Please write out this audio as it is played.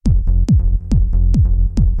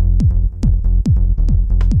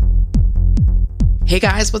Hey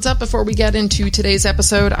guys, what's up? Before we get into today's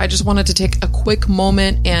episode, I just wanted to take a quick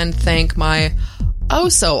moment and thank my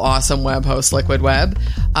so awesome web host, Liquid Web,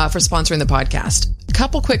 for sponsoring the podcast. A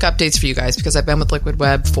couple quick updates for you guys because I've been with Liquid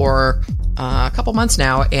Web for a couple months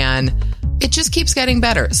now and it just keeps getting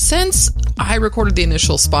better. Since I recorded the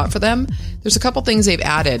initial spot for them, there's a couple things they've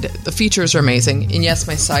added. The features are amazing. And yes,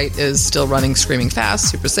 my site is still running screaming fast,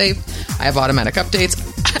 super safe. I have automatic updates.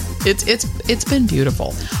 It's been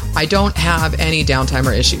beautiful. I don't have any downtime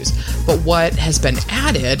or issues. But what has been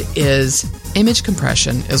added is image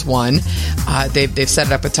compression is one. They've set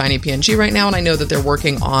it up with Tiny PNG right now, and I know that they're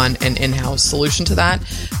working on an in-house solution to that.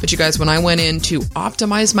 But you guys, when I went in to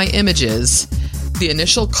optimize my images, the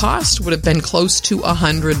initial cost would have been close to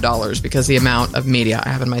 $100 because the amount of media I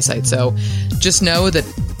have on my site. So just know that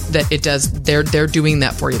it does, they're doing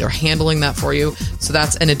that for you. They're handling that for you. So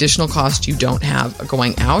that's an additional cost you don't have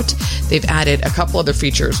going out. They've added a couple other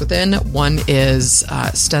features within. One is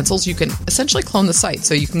stencils. You can essentially clone the site.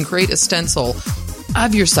 So you can create a stencil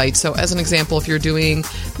of your site. So as an example, if you're doing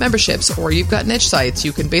memberships or you've got niche sites,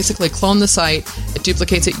 you can basically clone the site. It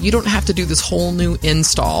duplicates it. You don't have to do this whole new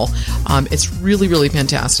install. It's really, really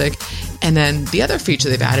fantastic. And then the other feature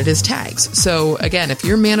they've added is tags. So again, if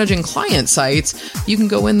you're managing client sites, you can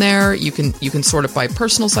go in there, you can sort it by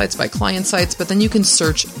personal sites, by client sites, but then you can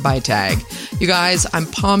search by tag. You guys, I'm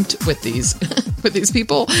pumped with these with these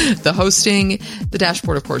people. The hosting, the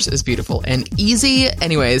dashboard, of course, is beautiful and easy.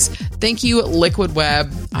 Anyways, thank you, Liquid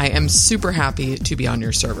Web. I am super happy to be on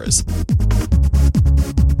your servers.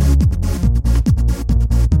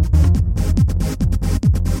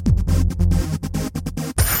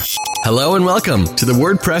 Hello and welcome to the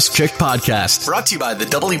WordPress Chick podcast, brought to you by the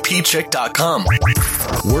WPChick.com.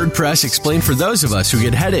 WordPress explained for those of us who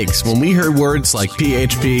get headaches when we hear words like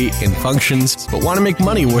PHP and functions, but want to make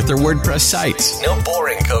money with their WordPress sites. No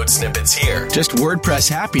boring code snippets here. Just WordPress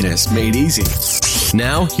happiness made easy.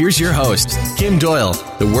 Now, here's your host, Kim Doyle,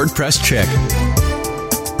 the WordPress Chick.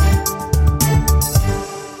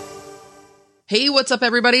 Hey, what's up,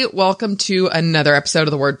 everybody? Welcome to another episode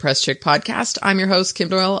of the WordPress Chick podcast. I'm your host, Kim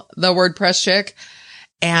Doyle, the WordPress Chick.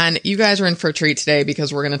 And you guys are in for a treat today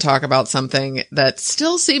because we're going to talk about something that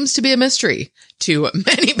still seems to be a mystery to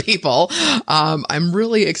many people. I'm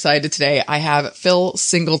really excited today. I have Phil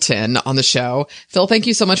Singleton on the show. Phil, thank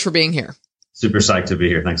you so much for being here. Super psyched to be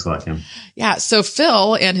here. Thanks a lot, Kim. Yeah. So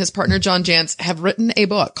Phil and his partner, John Jantz, have written a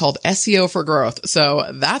book called SEO for Growth.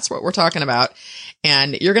 So that's what we're talking about.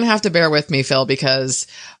 And you're going to have to bear with me, Phil, because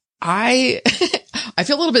I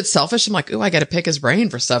feel a little bit selfish. I'm like, I got to pick his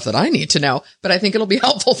brain for stuff that I need to know, but I think it'll be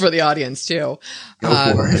helpful for the audience too.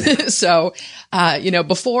 Go for it. So,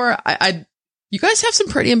 before you guys have some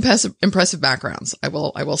pretty impressive backgrounds. I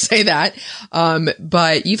will say that.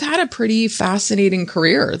 But you've had a pretty fascinating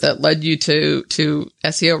career that led you to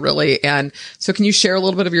SEO really. And so can you share a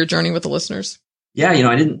little bit of your journey with the listeners? Yeah.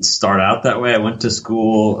 I didn't start out that way. I went to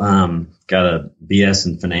school, got a BS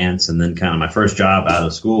in finance, and then kind of my first job out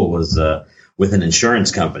of school was, with an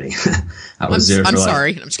insurance company. I'm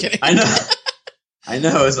sorry. I'm just kidding. I know.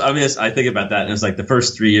 I think about that. And it was like the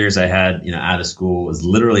first 3 years I had, out of school was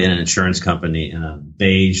literally in an insurance company in a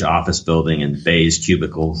beige office building and beige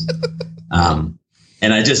cubicles.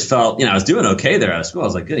 And I just felt, I was doing okay there out of school. I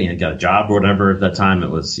was like, good, got a job or whatever. At that time, it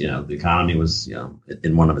was, the economy was,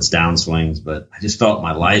 in one of its downswings. But I just felt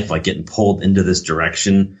my life like getting pulled into this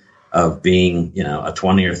direction of being, a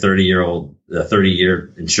 20 or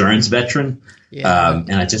 30-year insurance veteran. Yeah. And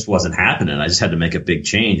it just wasn't happening. I just had to make a big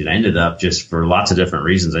change. And I ended up, just for lots of different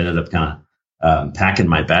reasons, I ended up kind of packing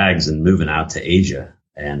my bags and moving out to Asia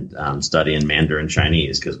and studying Mandarin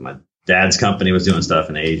Chinese because my dad's company was doing stuff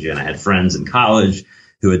in Asia, and I had friends in college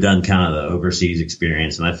who had done kind of the overseas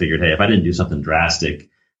experience. And I figured, hey, if I didn't do something drastic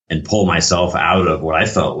and pull myself out of what I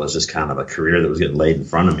felt was just kind of a career that was getting laid in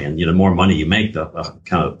front of me, and the more money you make, the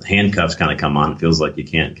kind of handcuffs kind of come on. It feels like you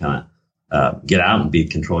can't kind of get out and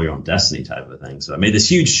control your own destiny type of thing. So I made this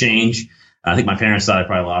huge change. I think my parents thought I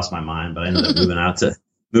probably lost my mind, but I ended up moving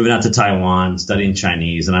out to Taiwan, studying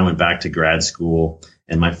Chinese, and I went back to grad school.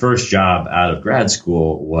 And my first job out of grad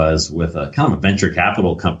school was with a kind of a venture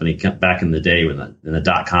capital company back in the day in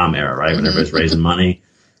the .com era, right? When everybody's raising money.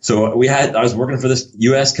 So I was working for this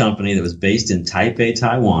U.S. company that was based in Taipei,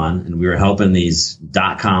 Taiwan, and we were helping these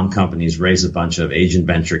 .com companies raise a bunch of Asian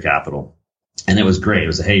venture capital. And it was great. It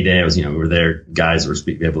was a heyday. It was, we were there, guys were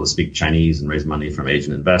able to speak Chinese and raise money from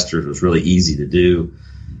Asian investors. It was really easy to do.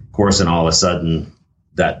 Of course, and all of a sudden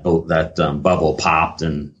that bubble popped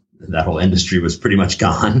and that whole industry was pretty much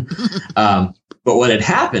gone. But what had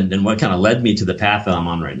happened and what kind of led me to the path that I'm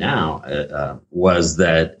on right now was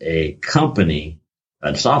that a company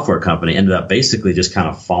a software company ended up basically just kind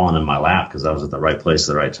of falling in my lap because I was at the right place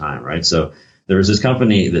at the right time, right? So there was this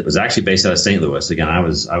company that was actually based out of St. Louis. Again, I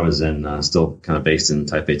was in still kind of based in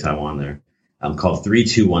Taipei, Taiwan there, called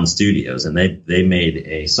 321 Studios. And they made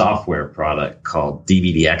a software product called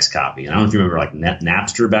DVDX Copy. And I don't know if you remember like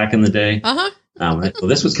Napster back in the day. Uh-huh. Well,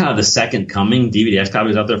 this was kind of the second coming. DVDX Copy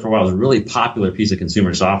was out there for a while. It was a really popular piece of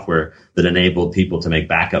consumer software that enabled people to make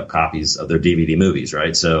backup copies of their DVD movies,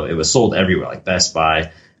 right? So it was sold everywhere, like Best Buy,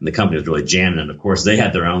 and the company was really jamming. And of course, they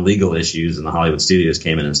had their own legal issues, and the Hollywood studios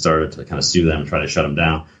came in and started to kind of sue them and try to shut them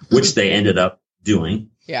down, which they ended up doing.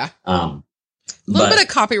 Yeah. A little bit of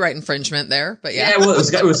copyright infringement there, but yeah. Well,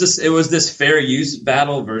 it was this fair use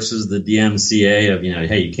battle versus the DMCA of,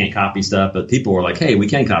 hey, you can't copy stuff. But people were like, hey, we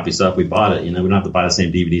can copy stuff. We bought it. We don't have to buy the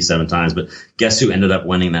same DVD 7 times. But guess who ended up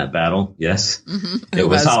winning that battle? Yes. Mm-hmm. It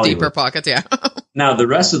was Hollywood. Deeper pockets, yeah. Now, the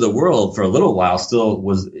rest of the world for a little while still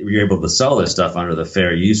we were able to sell this stuff under the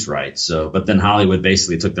fair use rights. But then Hollywood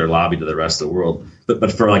basically took their lobby to the rest of the world.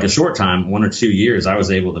 But for like a short time, 1 or 2 years, I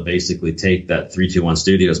was able to basically take that 321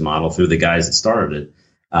 Studios model through the guys that started it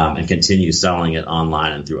and continue selling it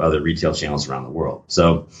online and through other retail channels around the world.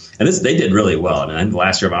 So, and they did really well. And the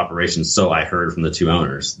last year of operations, so I heard from the two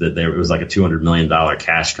owners that it was like a $200 million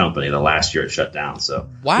cash company. The last year it shut down. So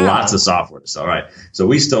Lots of software to sell. Right. So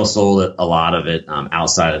we still sold it, a lot of it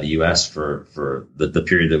outside of the U.S. for the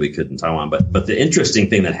period that we could in Taiwan. But the interesting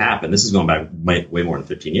thing that happened, this is going back way more than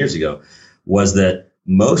 15 years ago, was that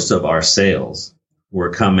most of our sales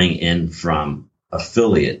were coming in from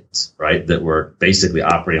affiliates, right, that were basically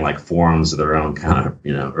operating like forums of their own kind of,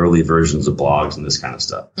 early versions of blogs and this kind of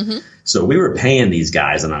stuff. Mm-hmm. So we were paying these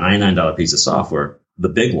guys on a $99 piece of software, the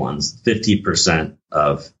big ones, 50%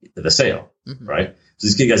 of the sale, mm-hmm. right? So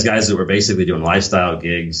these guys that were basically doing lifestyle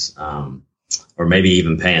gigs, or maybe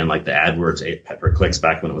even paying like the AdWords 8 per clicks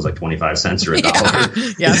back when it was like 25 cents or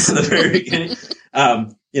 $1. Yes. In the very beginning.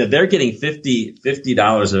 They're getting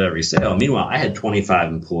 $50 of every sale. Meanwhile, I had 25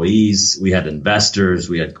 employees. We had investors.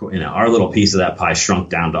 We had, our little piece of that pie shrunk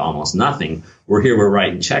down to almost nothing. We're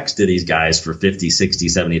writing checks to these guys for $50,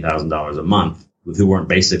 $60, $70,000 a month who weren't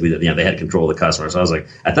basically, they had control of the customer. So I was like,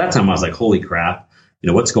 at that time, I was like, holy crap,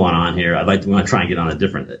 what's going on here? We want to try and get on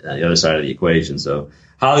the other side of the equation. So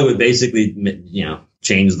Hollywood basically,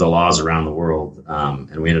 changed the laws around the world.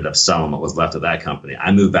 And we ended up selling what was left of that company.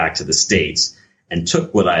 I moved back to the States and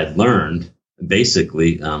took what I had learned,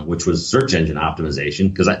 basically, which was search engine optimization.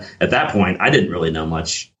 Because at that point, I didn't really know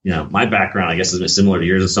much. My background, I guess, is similar to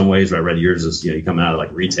yours in some ways. Where I read yours as, you coming out of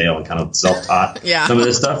like retail and kind of self-taught some of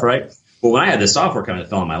this stuff, right? But when I had this software kind of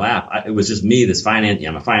fell in my lap, it was just me, this finance.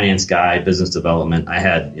 I'm a finance guy, business development. I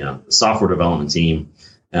had, a software development team.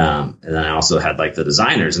 And then I also had like the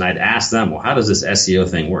designers, and I'd ask them, well, how does this SEO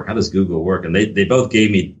thing work? How does Google work? And they both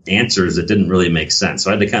gave me answers that didn't really make sense.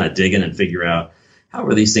 So I had to kind of dig in and figure out, how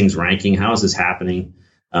are these things ranking? How is this happening?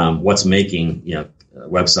 What's making,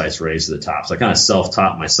 websites raise to the top? So I kind of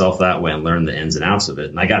self-taught myself that way and learned the ins and outs of it.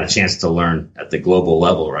 And I got a chance to learn at the global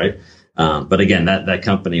level, right? But again, that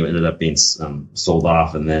company ended up being sold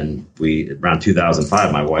off. And then around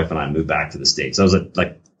 2005, my wife and I moved back to the States. I was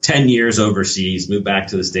like 10 years overseas, moved back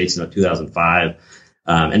to the States in 2005.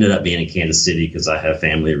 Ended up being in Kansas City because I have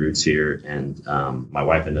family roots here, and my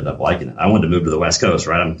wife ended up liking it. I wanted to move to the West Coast,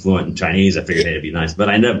 right? I'm fluent in Chinese. I figured, hey, it'd be nice. But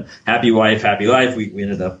I ended up, happy wife, happy life. We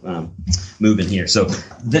ended up moving here. So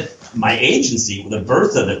my agency, the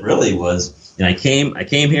birth of it really was, I came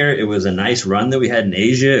here. It was a nice run that we had in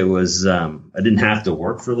Asia. It was I didn't have to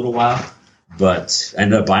work for a little while, but I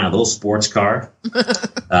ended up buying a little sports car.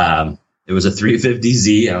 It was a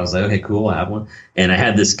 350Z. I was like, okay, cool, I have one. And I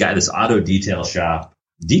had this guy, this auto detail shop,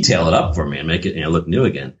 detail it up for me and make it look new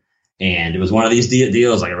again. And it was one of these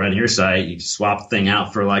deals, like I read on your site, you swap the thing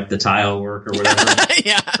out for like the tile work or whatever.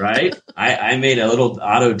 Yeah. Right? I made a little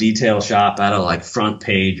auto detail shop out of like Front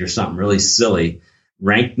Page or something really silly,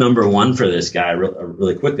 ranked number 1 for this guy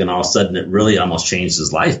really quickly. And all of a sudden it really almost changed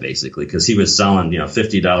his life basically, because he was selling,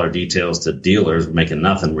 $50 details to dealers, making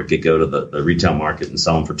nothing. We could go to the retail market and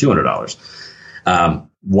sell them for $200.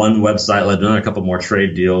 One website led to another, a couple more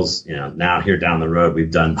trade deals. Now here down the road,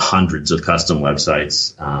 we've done hundreds of custom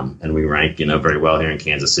websites, and we rank, very well here in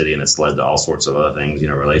Kansas City, and it's led to all sorts of other things,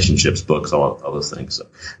 relationships, books, all those things. So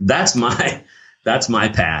that's my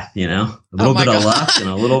path, a little bit of luck and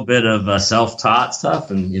a little bit of self-taught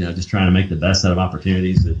stuff, and just trying to make the best out of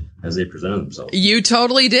opportunities as they presented themselves. You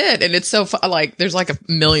totally did, and it's so like there's like a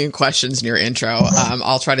million questions in your intro.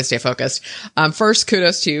 I'll try to stay focused. First,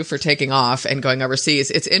 kudos to you for taking off and going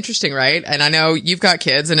overseas. It's interesting, right? And I know you've got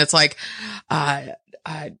kids, and it's like I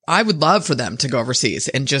would love for them to go overseas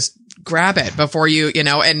and just grab it before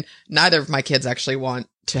and neither of my kids actually want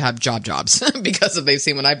to have jobs because they've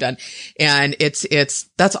seen what I've done. And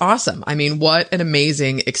that's awesome. I mean, what an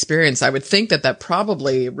amazing experience. I would think that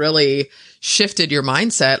probably really shifted your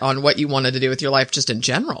mindset on what you wanted to do with your life just in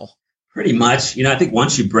general. Pretty much. I think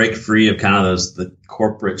once you break free of kind of the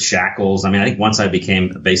corporate shackles, I think once I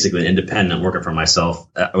became basically independent working for myself,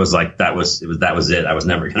 I was like, that was it. I was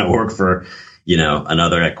never going to work for,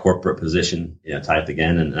 another corporate position, type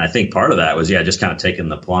again. And I think part of that was, just kind of taking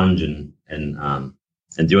the plunge and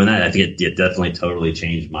doing that. I think it definitely totally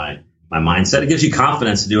changed my mindset. It gives you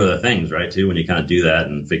confidence to do other things, right? Too, when you kind of do that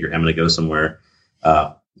and figure, I'm going to go somewhere,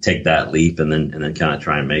 take that leap and then kind of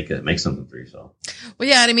try and make something for yourself. Well,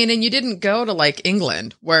 yeah. And you didn't go to like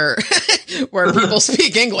England where people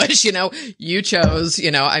speak English, you chose,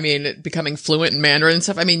 becoming fluent in Mandarin and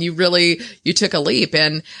stuff. You took a leap,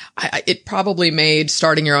 and it probably made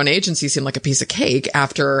starting your own agency seem like a piece of cake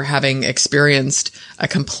after having experienced a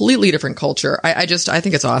completely different culture. I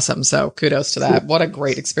think it's awesome. So kudos to that. What a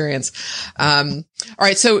great experience. All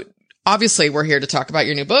right. So, obviously, we're here to talk about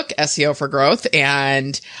your new book, SEO for Growth.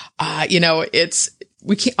 And,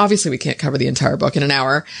 we can't cover the entire book in an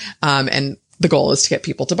hour. And the goal is to get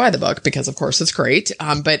people to buy the book because, of course, it's great.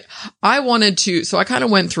 But I wanted to, so I kind of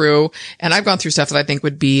went through, and I've gone through stuff that I think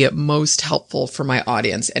would be most helpful for my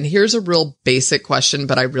audience. And here's a real basic question,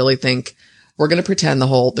 but I really think we're going to pretend the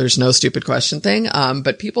whole there's no stupid question thing.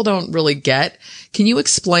 But people don't really get. Can you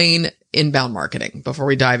explain inbound marketing before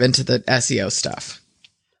we dive into the SEO stuff?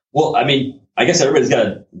 Well, I guess everybody's got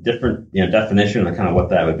a different, definition of kind of what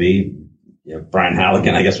that would be. Brian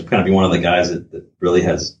Halligan, I guess, would kind of be one of the guys that really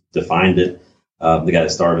has defined it. The guy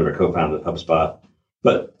that started or co-founded HubSpot.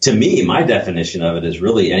 But to me, my definition of it is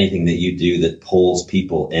really anything that you do that pulls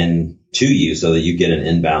people in to you so that you get an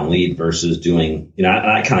inbound lead versus doing,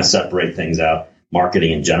 I kind of separate things out,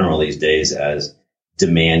 marketing in general these days as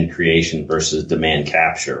demand creation versus demand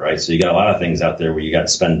capture, right? So you got a lot of things out there where you got to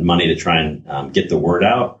spend money to try and get the word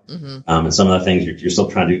out. Mm-hmm. And some of the things you're still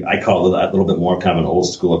trying to do, I call it a little bit more kind of an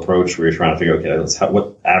old school approach where you're trying to figure, okay,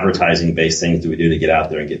 what advertising based things do we do to get out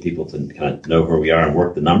there and get people to kind of know who we are and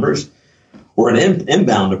work the numbers? Or an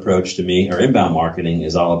inbound approach to me, or inbound marketing,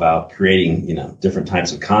 is all about creating, different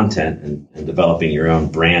types of content and developing your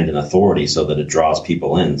own brand and authority so that it draws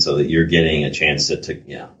people in, so that you're getting a chance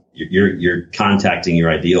to you're contacting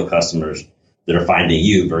your ideal customers that are finding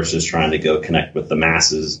you versus trying to go connect with the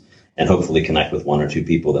masses and hopefully connect with one or two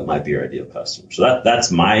people that might be your ideal customer. So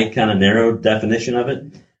that's my kind of narrow definition of it.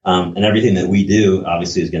 And everything that we do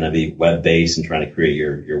obviously is going to be web-based and trying to create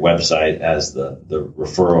your website as the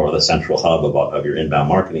referral or the central hub of your inbound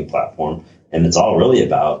marketing platform. And it's all really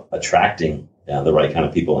about attracting the right kind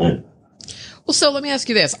of people in. Well, so let me ask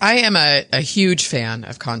you this. I am a huge fan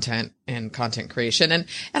of content and content creation, and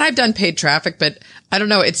I've done paid traffic, but I don't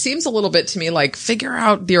know. It seems a little bit to me like figure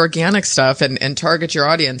out the organic stuff and target your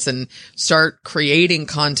audience and start creating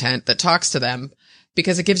content that talks to them,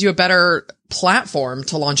 because it gives you a better platform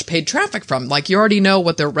to launch paid traffic from. Like, you already know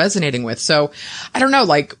what they're resonating with. So I don't know,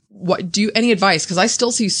 like, any advice? Because I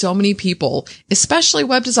still see so many people, especially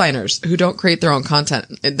web designers, who don't create their own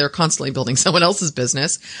content. They're constantly building someone else's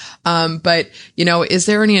business. But, is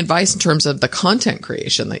there any advice in terms of the content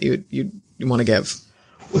creation that you want to give?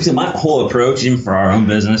 Well, so my whole approach, even for our own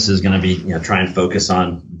business, is going to be, try and focus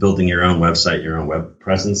on building your own website, your own web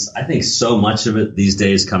presence. I think so much of it these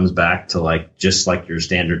days comes back to just like your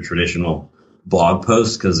standard traditional blog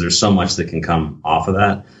post, because there's so much that can come off of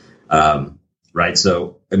that. Right.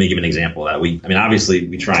 So let me give an example of that. Obviously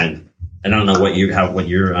we try and, I don't know what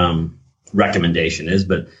your recommendation is,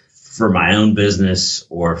 but for my own business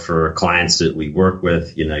or for clients that we work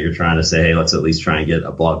with, you're trying to say, hey, let's at least try and get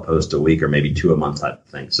a blog post a week or maybe 2 a month type of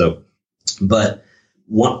thing. So, but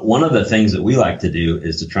one of the things that we like to do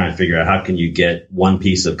is to try and figure out how can you get one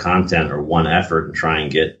piece of content or one effort and try and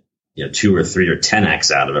get 2 or 3 or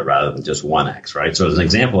 10x out of it rather than just 1x, right? So as an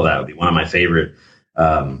example of that would be one of my favorite,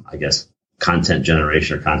 content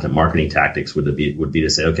generation or content marketing tactics would be to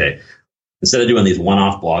say, okay, instead of doing these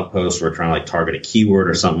one-off blog posts, we're trying to target a keyword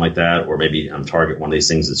or something like that, or maybe target one of these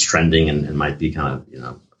things that's trending and might be kind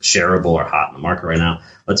of, shareable or hot in the market right now.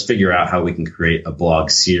 Let's figure out how we can create a blog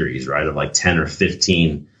series, right, of 10 or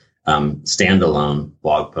 15 standalone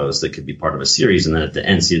blog posts that could be part of a series. And then at the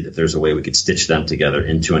end, see if there's a way we could stitch them together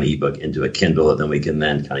into an ebook, into a Kindle, and then we can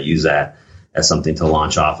then kind of use that as something to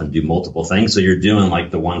launch off and do multiple things. So you're doing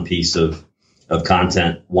the one piece of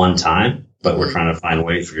content one time, but we're trying to find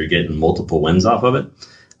ways where you're getting multiple wins off of it.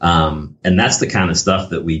 And that's the kind of stuff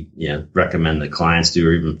that we, recommend that clients do,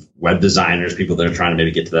 or even web designers, people that are trying to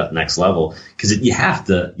maybe get to that next level. Cause you have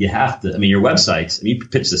to, your websites, you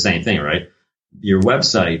pitch the same thing, right? Your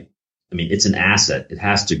website, it's an asset. It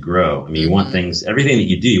has to grow. You want everything that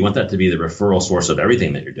you do, you want that to be the referral source of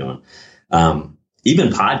everything that you're doing. Even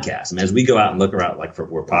podcasts. As we go out and look around, like for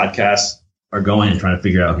where podcasts are going and trying to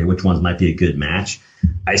figure out, okay, which ones might be a good match.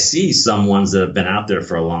 I see some ones that have been out there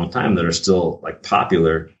for a long time that are still like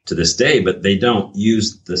popular to this day, but they don't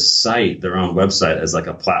use the site, their own website, as like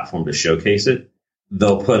a platform to showcase it.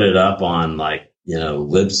 They'll put it up on like,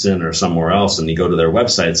 Libsyn or somewhere else, and you go to their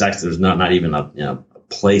website. It's actually, there's not even a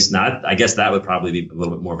place. I guess that would probably be a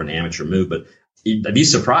little bit more of an amateur move, but I'd be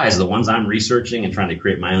surprised. The ones I'm researching and trying to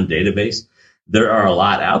create my own database, there are a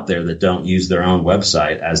lot out there that don't use their own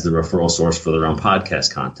website as the referral source for their own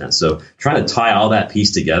podcast content. So trying to tie all that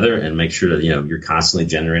piece together and make sure that, you're constantly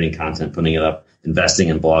generating content, putting it up, investing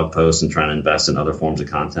in blog posts and trying to invest in other forms of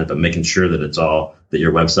content, but making sure that that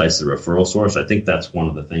your website's the referral source. I think that's one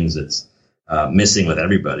of the things that's missing with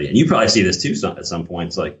everybody. And you probably see this too at some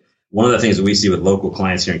points. Like one of the things that we see with local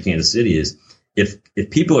clients here in Kansas City is if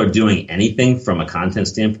people are doing anything from a content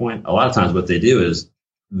standpoint, a lot of times what they do is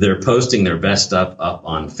they're posting their best stuff up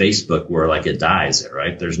on Facebook where like it dies there,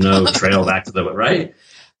 right? There's no trail back to the, right?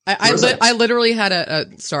 I literally had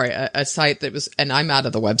a site that was, and I'm out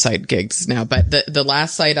of the website gigs now, but the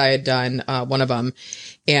last site I had done, one of them,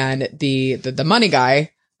 and the money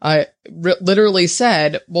guy, literally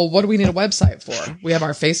said, well, what do we need a website for? We have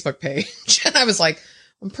our Facebook page. And I was like,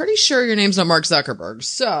 I'm pretty sure your name's not Mark Zuckerberg.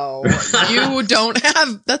 So you don't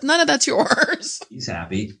have that. None of that's yours. He's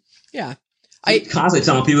happy. Yeah. I constantly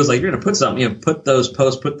telling people, like, you're going to put something, put those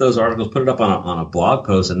posts, put those articles, put it up on a blog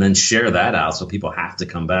post, and then share that out so people have to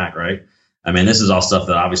come back, right? This is all stuff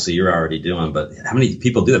that obviously you're already doing, but how many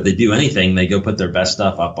people do that? They do anything, they go put their best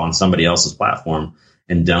stuff up on somebody else's platform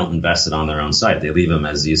and don't invest it on their own site. They leave them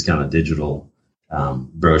as these kind of digital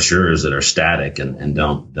brochures that are static and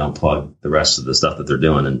don't plug the rest of the stuff that they're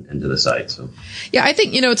doing into the site. So, yeah, I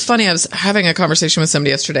think, it's funny. I was having a conversation with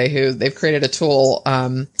somebody yesterday who they've created a tool,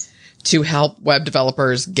 to help web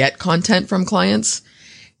developers get content from clients.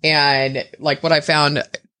 And like what I found,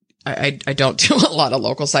 I don't do a lot of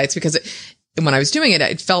local sites because when I was doing it,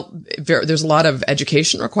 it felt there's a lot of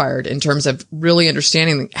education required in terms of really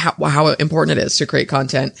understanding how important it is to create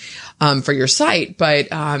content, for your site. But,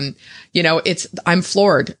 I'm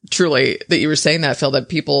floored truly that you were saying that, Phil, that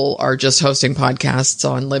people are just hosting podcasts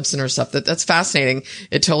on Libsyn or stuff. That's fascinating.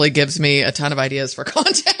 It totally gives me a ton of ideas for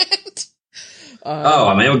content.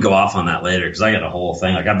 I would go off on that later because I got a whole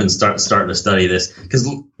thing. Like I've been starting to study this because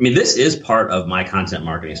this is part of my content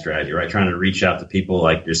marketing strategy, right? Trying to reach out to people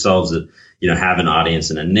like yourselves that, have an audience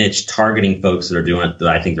and a niche, targeting folks that are doing it, that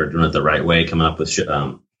I think they're doing it the right way, coming up with,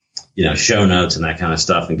 show notes and that kind of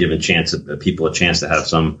stuff and giving people a chance to have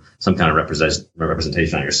some kind of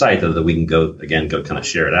representation on your site that we can go kind of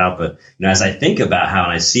share it out. But, as I think about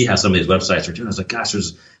and I see how some of these websites are doing, I was like, gosh,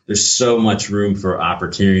 there's so much room for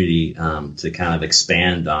opportunity to kind of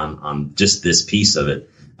expand on just this piece of it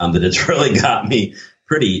that it's really got me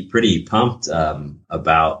pretty pumped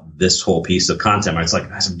about this whole piece of content. Where it's like,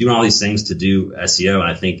 gosh, I'm doing all these things to do SEO,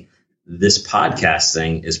 and I think this podcast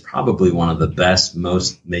thing is probably one of the best,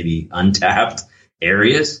 most maybe untapped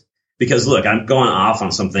areas. Because look, I'm going off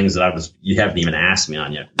on some things that you haven't even asked me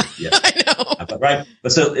on yet. I know. Right.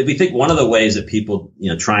 But so if we think one of the ways that people,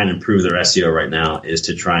 try and improve their SEO right now is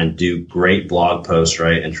to try and do great blog posts,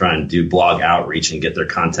 right? And try and do blog outreach and get their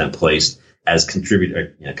content placed as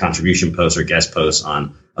contribution posts or guest posts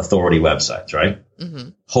on authority websites, right? Mm-hmm.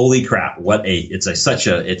 Holy crap.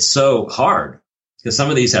 It's so hard because some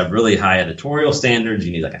of these have really high editorial standards.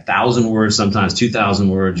 You need like 1,000 words, sometimes 2,000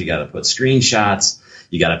 words. You got to put screenshots.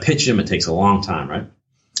 You got to pitch them. It takes a long time, right?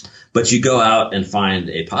 But you go out and find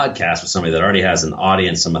a podcast with somebody that already has an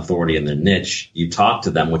audience, some authority in their niche. You talk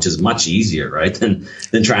to them, which is much easier, right? Than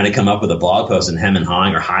trying to come up with a blog post and hem and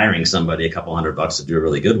hawing or hiring somebody a couple $100 to do a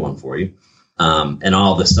really good one for you. And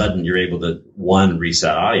all of a sudden you're able to, one, reach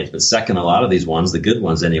that audience. But second, a lot of these ones, the good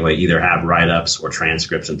ones anyway, either have write-ups or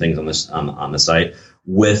transcripts and things on the site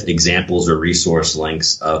with examples or resource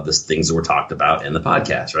links of the things that were talked about in the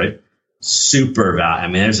podcast, right? Super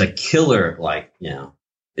value. There's a killer,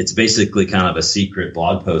 it's basically kind of a secret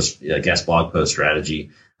blog post, guest blog post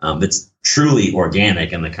strategy that's truly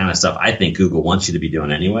organic and the kind of stuff I think Google wants you to be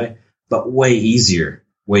doing anyway, but way easier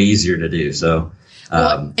to do. So,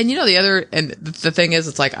 and the thing is,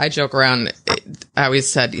 it's like I joke around. I always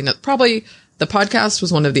said, probably the podcast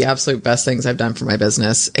was one of the absolute best things I've done for my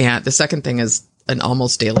business. And the second thing is an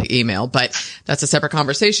almost daily email, but that's a separate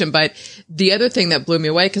conversation. But the other thing that blew me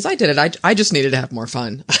away, because I did it, I just needed to have more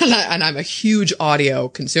fun. And I'm a huge audio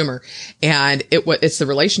consumer, and it's the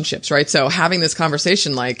relationships, right? So having this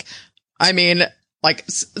conversation,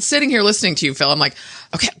 sitting here listening to you, Phil, I'm like,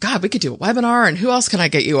 okay, God, we could do a webinar, and who else can I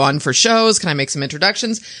get you on for shows? Can I make some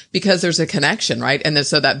introductions? Because there's a connection, right? And then,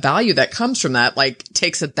 so that value that comes from that,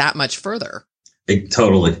 takes it that much further.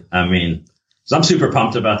 Totally. So I'm super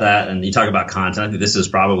pumped about that. And you talk about content. I think this is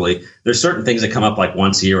probably, there's certain things that come up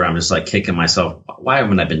once a year where I'm just kicking myself. Why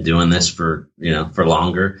haven't I been doing this for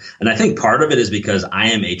longer? And I think part of it is because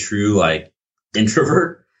I am a true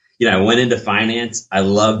introvert. I went into finance. I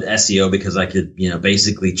loved SEO because I could,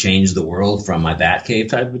 basically change the world from my Batcave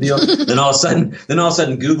type of deal. Then all of a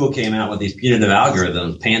sudden Google came out with these punitive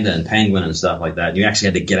algorithms, Panda and Penguin and stuff like that. And you actually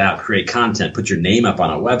had to get out, create content, put your name up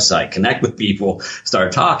on a website, connect with people,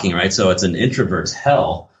 start talking, right? So it's an introvert's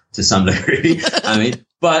hell to some degree.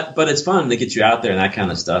 But it's fun to get you out there and that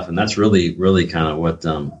kind of stuff. And that's really, really kind of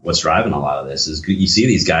what's driving a lot of this is you see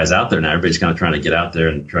these guys out there now. Everybody's kind of trying to get out there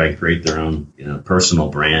and try to create their own, personal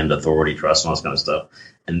brand, authority, trust, and all this kind of stuff.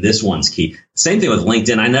 And this one's key. Same thing with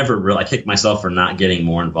LinkedIn. I kicked myself for not getting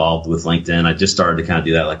more involved with LinkedIn. I just started to kind of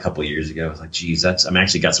do that a couple of years ago. I was like, geez, I'm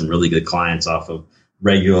actually got some really good clients off of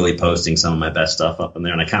regularly posting some of my best stuff up in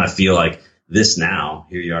there. And I kind of feel like this now,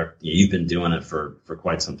 here you are, you've been doing it for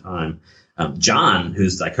quite some time. John,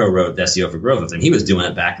 I co-wrote SEO for Growth with him, he was doing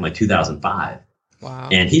it back in 2005. Wow.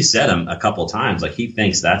 And he said a couple of times, he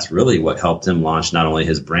thinks that's really what helped him launch not only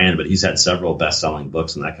his brand, but he's had several best-selling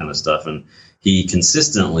books and that kind of stuff. And he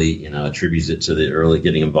consistently, attributes it to the early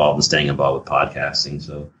getting involved and staying involved with podcasting.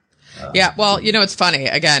 So. Yeah. Well, it's funny.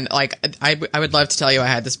 Again, I would love to tell you I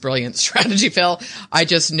had this brilliant strategy, Phil. I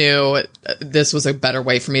just knew this was a better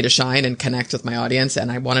way for me to shine and connect with my audience,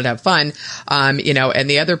 and I wanted to have fun. And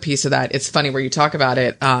the other piece of that, it's funny where you talk about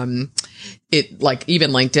it.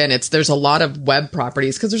 Even LinkedIn, there's a lot of web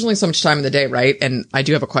properties because there's only so much time in the day, right? And I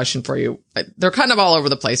do have a question for you. They're kind of all over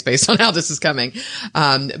the place based on how this is coming.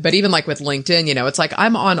 But even with LinkedIn, it's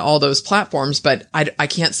I'm on all those platforms, but I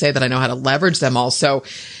can't say that I know how to leverage them all. So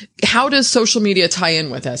how does social media tie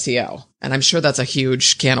in with SEO? And I'm sure that's a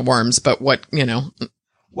huge can of worms, but what.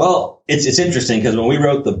 Well, it's interesting because when we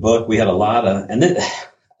wrote the book, we had a lot of, and then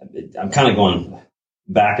I'm kind of going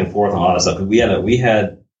back and forth on a lot of stuff.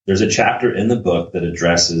 There's a chapter in the book that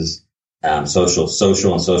addresses social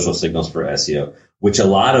and social signals for SEO, which a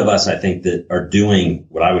lot of us, I think, that are doing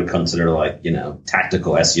what I would consider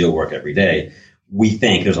tactical SEO work every day. We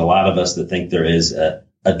think there's a lot of us that think there is a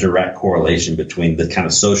direct correlation between the kind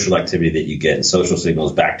of social activity that you get and social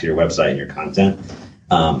signals back to your website and your content.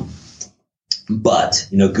 But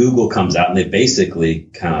Google comes out and they've basically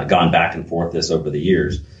kind of gone back and forth this over the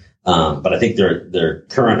years. But I think their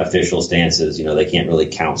current official stance is, they can't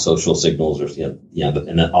really count social signals or,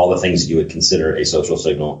 and all the things you would consider a social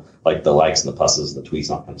signal, like the likes and the pluses and the tweets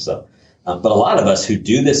and all that kind of stuff. But a lot of us who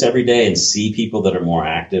do this every day and see people that are more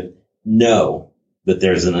active know that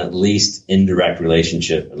there's an at least indirect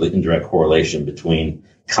correlation between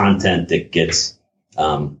content that gets,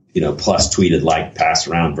 plus tweeted, liked, passed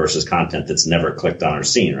around versus content that's never clicked on or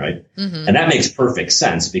seen, right? Mm-hmm. And that makes perfect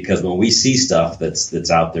sense because when we see stuff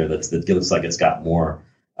that's out there that looks like it's got more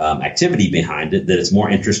activity behind it, that it's more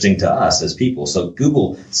interesting to us as people. So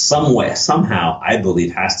Google somehow, I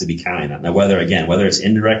believe, has to be counting that. Now, whether it's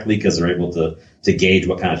indirectly because they're able to gauge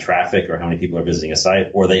what kind of traffic or how many people are visiting a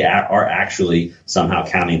site, or they are actually somehow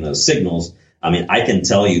counting those signals. I can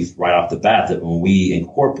tell you right off the bat that when we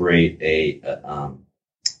incorporate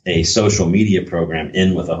a social media program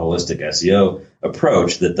in with a holistic SEO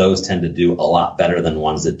approach, that those tend to do a lot better than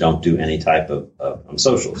ones that don't do any type of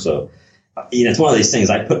social. So, it's one of these things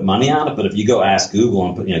I put money on it, but if you go ask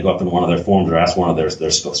Google and go up in one of their forums or ask one of their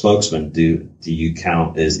spokesmen, do you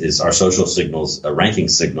count, is our social signals a ranking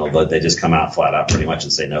signal? But they just come out flat out pretty much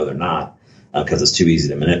and say, no, they're not, because it's too easy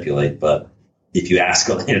to manipulate. But if you ask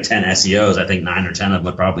 10 SEOs, I think 9 or 10 of them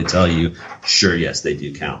would probably tell you, sure, yes, they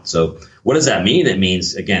do count. So what does that mean? It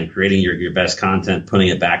means, again, creating your best content, putting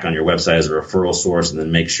it back on your website as a referral source, and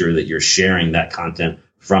then make sure that you're sharing that content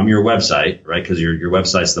from your website, right? Because your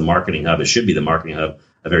website's the marketing hub. It should be the marketing hub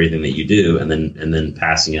of everything that you do, and then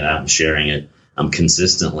passing it out and sharing it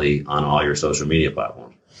consistently on all your social media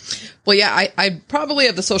platforms. Well, yeah, I probably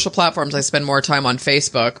of the social platforms, I spend more time on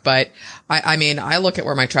Facebook, but I look at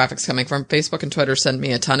where my traffic's coming from. Facebook and Twitter send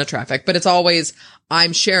me a ton of traffic, but it's always,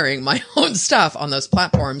 I'm sharing my own stuff on those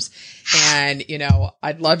platforms. And,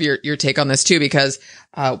 I'd love your take on this too, because,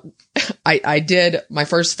 I did my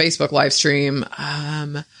first Facebook live stream,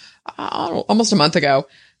 almost a month ago.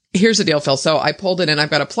 Here's the deal, Phil. So I pulled it in. I've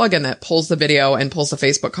got a plugin that pulls the video and pulls the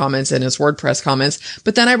Facebook comments and his WordPress comments.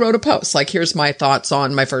 But then I wrote a post like, here's my thoughts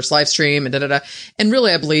on my first live stream and da-da-da. And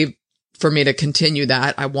really, I believe for me to continue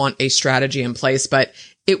that, I want a strategy in place. But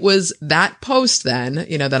it was that post then,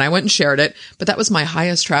 then I went and shared it. But that was my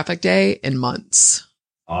highest traffic day in months.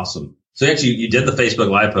 Awesome. So actually, you did the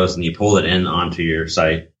Facebook Live post and you pulled it in onto your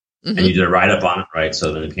site and you did a write-up on it, right?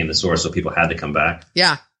 So then it became the source, so people had to come back.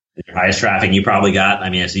 Yeah. Your highest traffic, you probably got, so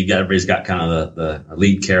everybody's got kind of the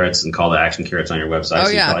lead carrots and call to action carrots on your website. Oh, so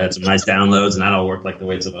you yeah. probably had some nice downloads and that all worked like the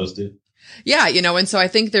way it's supposed to. Yeah. And so I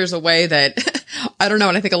think there's a way that, I don't know.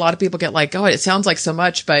 And I think a lot of people get like, oh, it sounds like so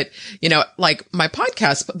much, but like my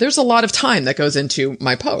podcast, there's a lot of time that goes into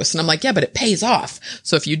my posts. And I'm like, yeah, but it pays off.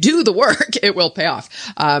 So if you do the work, it will pay off.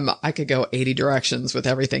 I could go 80 directions with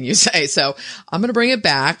everything you say. So I'm going to bring it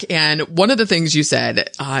back. And one of the things you said,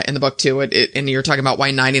 in the book too, and you're talking about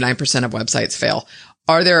why 99% of websites fail.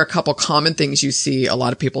 Are there a couple common things you see a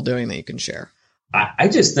lot of people doing that you can share? I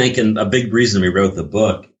just think, and a big reason we wrote the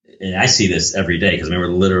book, and I see this every day because we're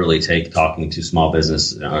literally talking to small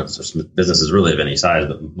business, businesses really of any size,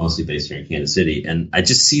 but mostly based here in Kansas City. And I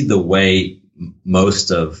just see the way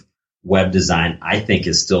most of web design, I think,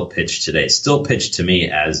 is still pitched today. It's still pitched to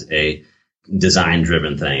me as a design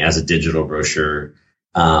driven thing, as a digital brochure.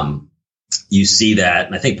 You see that.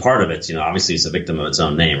 And I think part of it's, obviously it's a victim of its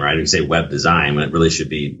own name, right? You say web design when it really should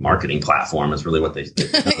be marketing platform. It's really what they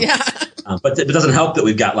Yeah. But it doesn't help that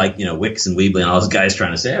we've got Wix and Weebly and all those guys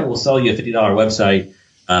trying to say, we'll sell you a $50 website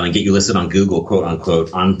and get you listed on Google, quote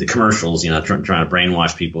unquote, on the commercials, trying to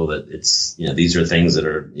brainwash people that it's, these are things that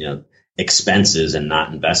are, expenses and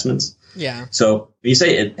not investments. Yeah. So you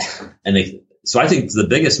say it, so I think the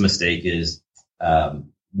biggest mistake is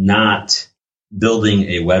not building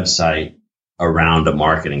a website around a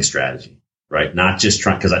marketing strategy, right? Not just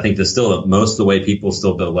trying, because I think there's still most of the way people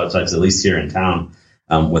still build websites, at least here in town,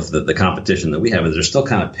 with the competition that we have, is they're still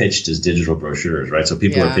kind of pitched as digital brochures, right? So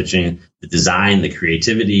people are pitching the design, the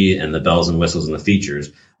creativity, and the bells and whistles and the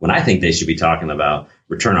features, when I think they should be talking about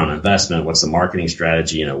return on investment. What's the marketing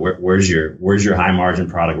strategy? Where's your high margin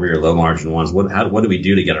product? Where are your low margin ones? What do we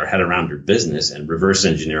do to get our head around your business and reverse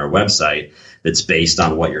engineer a website that's based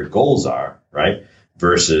on what your goals are, right?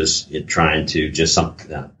 Versus it trying to just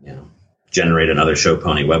generate another show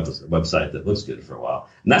pony website that looks good for a while.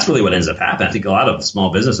 And that's really what ends up happening. I think a lot of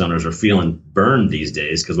small business owners are feeling burned these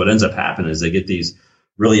days because what ends up happening is they get these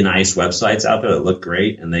really nice websites out there that look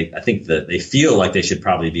great. And I think that they feel like they should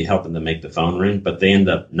probably be helping them make the phone ring, but they end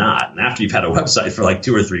up not. And after you've had a website for like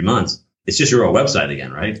 2 or 3 months, it's just your old website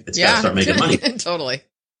again, right? It's got to start making money. Totally.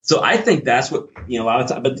 So I think that's what, a lot of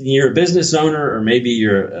times, but you're a business owner or maybe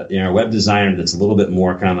you're a web designer that's a little bit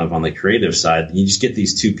more kind of on the creative side. You just get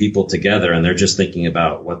these two people together and they're just thinking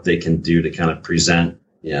about what they can do to kind of present,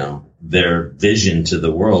 their vision to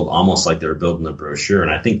the world, almost like they're building a brochure.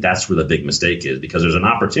 And I think that's where the big mistake is, because there's an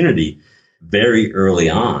opportunity very early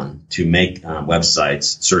on to make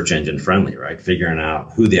websites search engine friendly, right? Figuring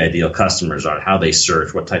out who the ideal customers are, how they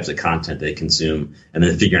search, what types of content they consume, and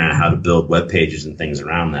then figuring out how to build web pages and things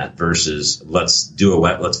around that versus let's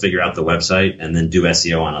figure out the website and then do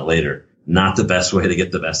SEO on it later. Not the best way to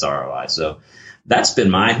get the best ROI. So that's been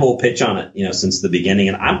my whole pitch on it, since the beginning.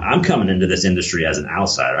 And I'm coming into this industry as an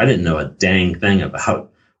outsider. I didn't know a dang thing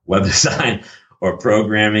about web design or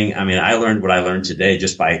programming. I learned what I learned today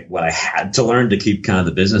just by what I had to learn to keep kind of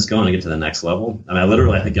the business going and get to the next level.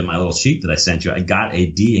 I think in my little sheet that I sent you, I got a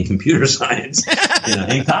D in computer science,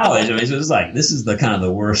 in college. So it was like, this is the kind of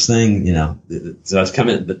the worst thing, So I was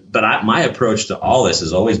coming, but my approach to all this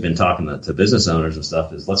has always been talking to business owners and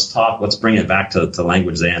stuff is let's bring it back to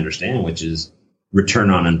language they understand, which is return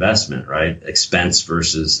on investment, right? Expense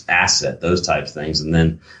versus asset, those types of things. And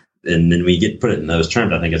then we put it in those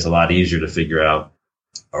terms. I think it's a lot easier to figure out,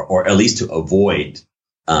 or at least to avoid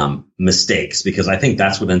mistakes, because I think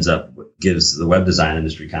that's what gives the web design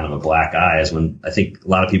industry kind of a black eye. Is when I think a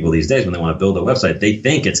lot of people these days, when they want to build a website, they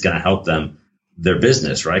think it's going to help them their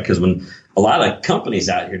business, right? Because when a lot of companies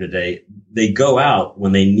out here today, they go out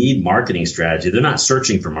when they need marketing strategy. They're not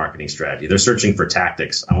searching for marketing strategy. They're searching for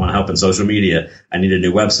tactics. I want to help in social media. I need a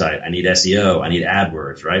new website. I need SEO. I need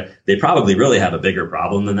AdWords, right? They probably really have a bigger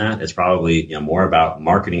problem than that. It's probably more about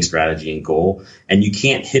marketing strategy and goal. And you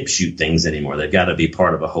can't hip shoot things anymore. They've got to be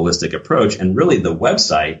part of a holistic approach. And really the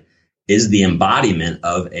website is the embodiment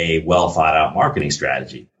of a well thought out marketing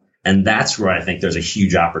strategy. And that's where I think there's a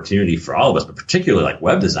huge opportunity for all of us, but particularly like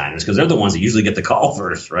web designers, because they're the ones that usually get the call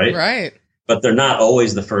first, right? Right. But they're not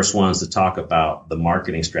always the first ones to talk about the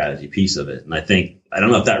marketing strategy piece of it. And I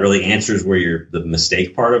don't know if that really answers where the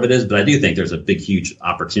mistake part of it is, but I do think there's a big, huge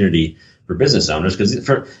opportunity for business owners, because if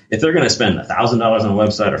they're going to spend $1,000 on a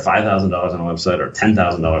website or $5,000 on a website or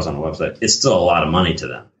 $10,000 on a website, it's still a lot of money to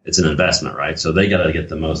them. It's an investment, right? So they got to get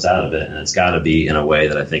the most out of it, and it's got to be in a way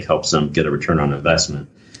that I think helps them get a return on investment.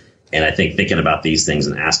 And I think thinking about these things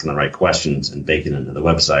and asking the right questions and baking into the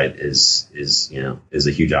website is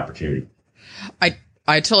a huge opportunity.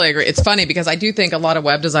 I totally agree. It's funny because I do think a lot of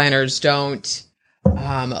web designers don't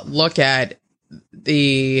look at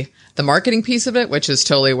the marketing piece of it, which is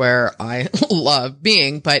totally where I love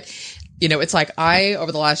being. But, it's like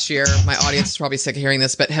over the last year, my audience is probably sick of hearing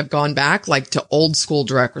this, but have gone back like to old school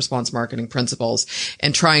direct response marketing principles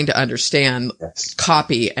and trying to understand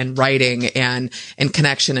copy and writing and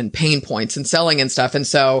connection and pain points and selling and stuff. And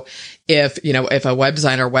so if a web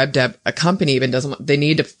designer, web dev, a company even they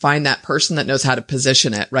need to find that person that knows how to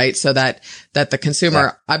position it, right? So that the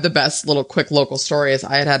consumer, I have the best little quick local story is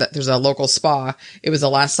there's a local spa. It was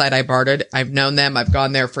the last site I bartered. I've known them. I've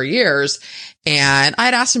gone there for years. And I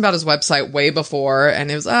had asked him about his website way before,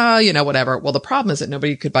 and it was, whatever. Well, the problem is that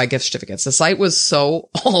nobody could buy gift certificates. The site was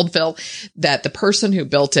so old, Phil, that the person who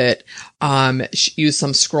built it, used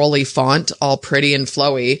some scrolly font, all pretty and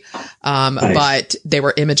flowy. Nice. But they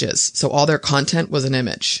were images. So all their content was an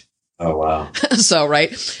image. Oh, wow.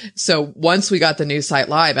 So once we got the new site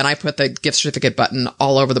live and I put the gift certificate button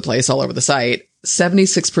all over the place, all over the site,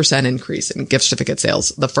 76% increase in gift certificate sales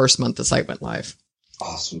the first month the site went live.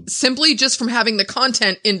 Awesome. Simply just from having the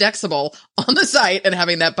content indexable on the site and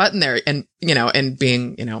having that button there and, and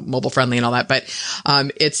being, mobile friendly and all that. But, I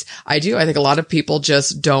think a lot of people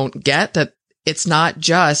just don't get that. It's not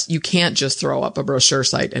just, you can't just throw up a brochure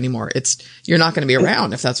site anymore. You're not going to be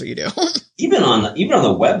around if that's what you do. Even on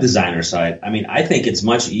the web designer side, I think it's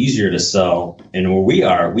much easier to sell. And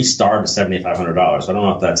where we start at $7,500. I don't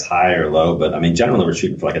know if that's high or low, but generally we're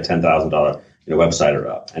shooting for like a $10,000 website or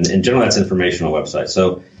up. And generally that's informational website.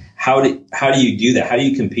 So how do you do that? How do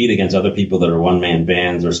you compete against other people that are one-man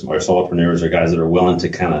bands or solopreneurs or guys that are willing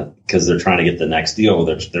to because they're trying to get the next deal,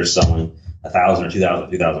 they're selling $1,000 or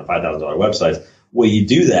 $2,000, $3,000, $5,000 websites? Well, you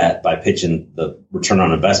do that by pitching the return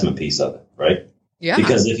on investment piece of it, right? Yeah.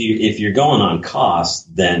 Because if you're going on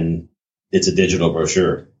cost, then it's a digital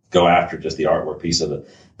brochure. Go after just the artwork piece of it.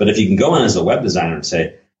 But if you can go in as a web designer and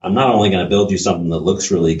say, I'm not only going to build you something that looks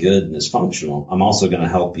really good and is functional, I'm also going to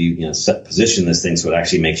help you, position this thing so it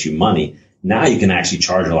actually makes you money. Now you can actually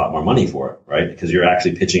charge a lot more money for it, right? Because you're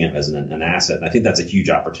actually pitching it as an asset. And I think that's a huge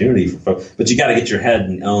opportunity for folks. But you got to get your head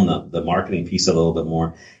and own the marketing piece a little bit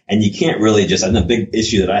more. And you can't really and the big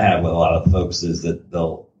issue that I have with a lot of folks is that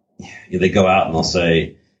they go out and they'll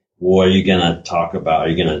say, well, are you going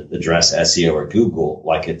to address SEO or Google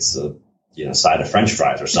like it's a side of French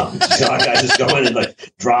fries or something? I just go in and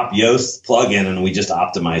drop Yoast plugin and we just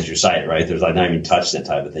optimize your site, right? There's not even touch that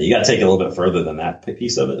type of thing. You got to take it a little bit further than that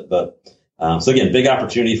piece of it. But so again, big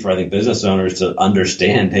opportunity for, I think, business owners to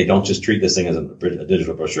understand, hey, don't just treat this thing as a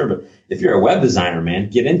digital brochure. But if you're a web designer, man,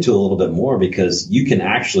 get into a little bit more, because you can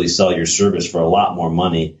actually sell your service for a lot more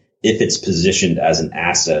money if it's positioned as an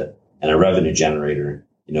asset and a revenue generator,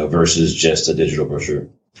 versus just a digital brochure.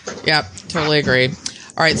 Yeah, totally agree.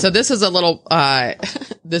 All right. So this is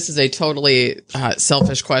this is a totally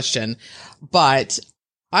selfish question, but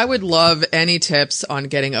I would love any tips on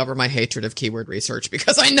getting over my hatred of keyword research,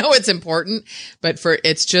 because I know it's important, but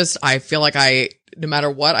I feel like no matter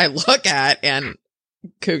what I look at, and,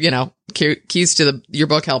 keys to your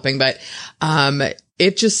book helping, but,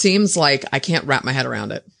 it just seems like I can't wrap my head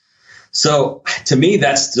around it. So to me,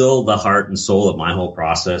 that's still the heart and soul of my whole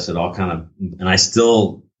process. It all and I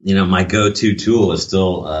still, my go-to tool is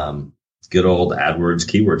still, good old AdWords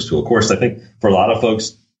keywords tool. Of course, I think for a lot of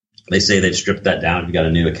folks, they say they've stripped that down if you got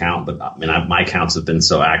a new account, but my accounts have been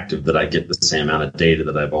so active that I get the same amount of data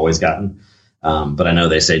that I've always gotten. But I know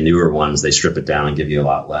they say newer ones, they strip it down and give you a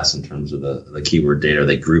lot less in terms of the keyword data.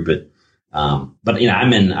 They group it. But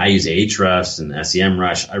I use Ahrefs and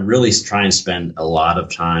SEMrush. I really try and spend a lot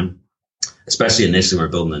of time, especially initially when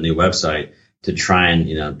we're building a new website, to try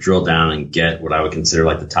and, drill down and get what I would consider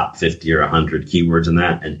like the top 50 or 100 keywords in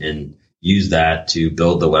that, and use that to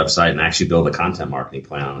build the website and actually build a content marketing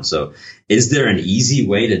plan on it. So is there an easy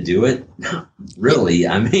way to do it? Not really.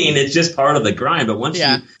 It's just part of the grind. But once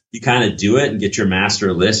you kind of do it and get your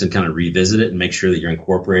master list and kind of revisit it and make sure that you're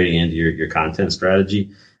incorporating into your content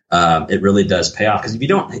strategy, it really does pay off. Because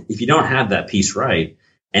if you don't have that piece right,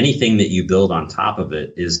 anything that you build on top of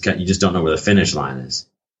it you just don't know where the finish line is.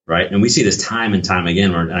 Right. And we see this time and time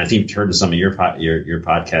again, and I think you've heard of some of your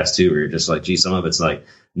podcasts too, where you're just like, gee, some of it's like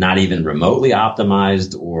not even remotely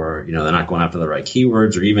optimized, or, they're not going after the right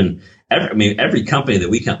keywords, or even every company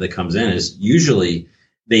that comes in is usually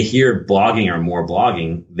they hear blogging or more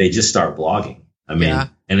blogging, they just start blogging. I mean,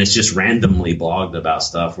 and it's just randomly blogged about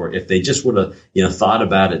stuff where if they just would have, thought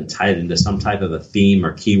about it and tied it into some type of a theme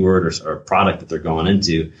or keyword or product that they're going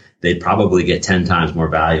into, they'd probably get 10 times more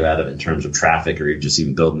value out of it in terms of traffic or just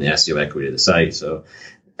even building the SEO equity of the site. So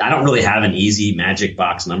I don't really have an easy magic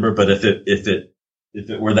box number, but if it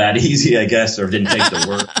were that easy, I guess, or didn't take the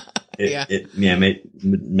work, it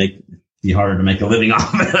make be harder to make a living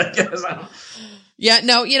off of it, I guess. Yeah,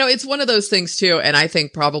 no, it's one of those things too. And I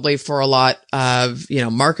think probably for a lot of,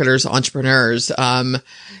 marketers, entrepreneurs,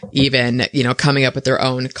 even, coming up with their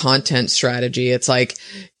own content strategy, it's like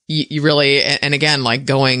you really, and again, like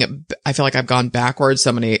I feel like I've gone backwards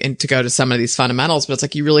and to go to some of these fundamentals, but it's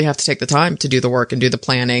like you really have to take the time to do the work and do the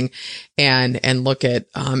planning and look at,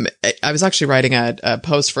 I was actually writing a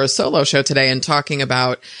post for a solo show today and talking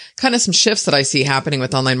about kind of some shifts that I see happening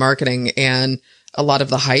with online marketing and a lot of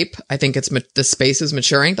the hype. I think the space is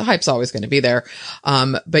maturing. The hype's always going to be there.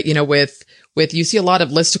 But with you see a lot of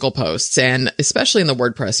listicle posts, and especially in the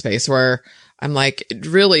WordPress space where I'm like,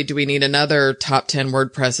 really, do we need another top 10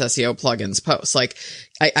 WordPress SEO plugins post? Like,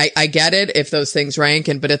 I get it if those things rank,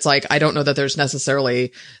 but it's like, I don't know that there's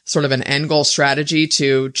necessarily sort of an end goal strategy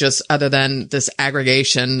to just other than this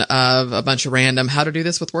aggregation of a bunch of random how to do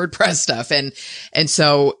this with WordPress stuff. And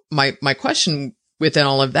so my question within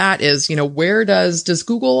all of that is, where does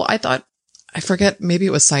Google, I forget, maybe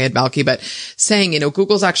it was Syed Balki, but saying,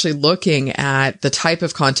 Google's actually looking at the type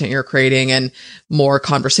of content you're creating and more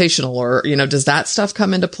conversational or, does that stuff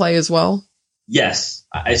come into play as well? Yes.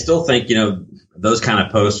 I still think, those kind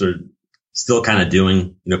of posts are still kind of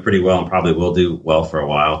doing, pretty well and probably will do well for a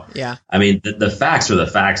while. Yeah. I mean, the facts are the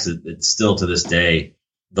facts. It's still to this day,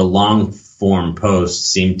 the long form posts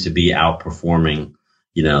seem to be outperforming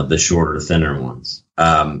the shorter, thinner ones.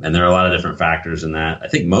 And there are a lot of different factors in that. I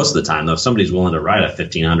think most of the time, though, if somebody's willing to write a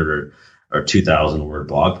 1,500 or 2,000 word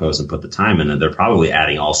blog post and put the time in it, they're probably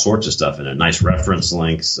adding all sorts of stuff in it. Nice reference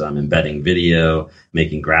links, embedding video,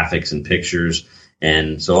 making graphics and pictures.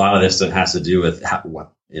 And so a lot of this has to do with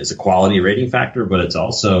it's a quality rating factor, but it's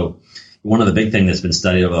also one of the big things that's been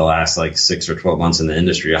studied over the last 6 or 12 months in the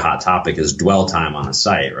industry. A hot topic is dwell time on a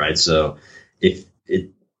site, right? So if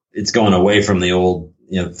it's going away from the old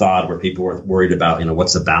thought where people were worried about,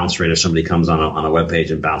 what's the bounce rate if somebody comes on a web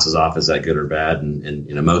page and bounces off? Is that good or bad?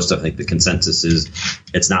 And most, I think the consensus is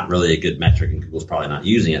it's not really a good metric and Google's probably not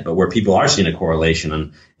using it. But where people are seeing a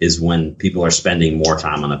correlation is when people are spending more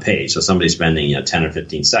time on a page. So somebody's spending 10 or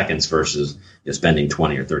 15 seconds versus spending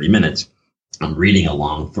 20 or 30 minutes reading a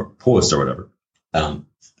long post or whatever.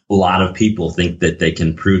 A lot of people think that they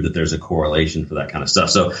can prove that there's a correlation for that kind of stuff.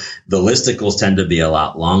 So the listicles tend to be a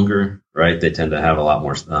lot longer, right? They tend to have a lot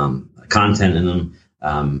more content in them,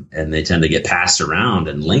 and they tend to get passed around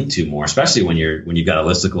and linked to more, especially when you've got a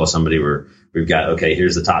listicle of somebody where we've got, okay,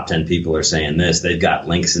 here's the top 10 people are saying this. They've got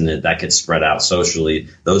links in it that gets spread out socially.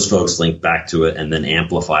 Those folks link back to it and then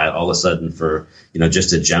amplify it all of a sudden for,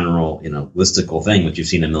 just a general, listicle thing, which you've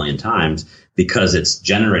seen a million times. Because it's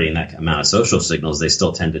generating that amount of social signals, they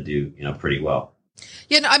still tend to do, pretty well.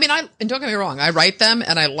 Yeah, no, I mean, and don't get me wrong, I write them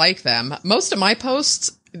and I like them. Most of my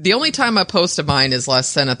posts, the only time a post of mine is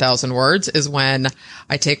less than 1,000 words is when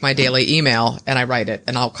I take my daily email and I write it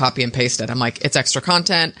and I'll copy and paste it. I'm like, it's extra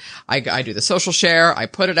content. I do the social share. I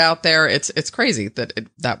put it out there. It's crazy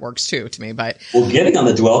that works too to me. But getting on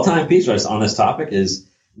the dwell time piece right, on this topic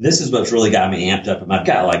this is what's really got me amped up. And I've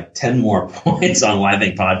got 10 more points on why I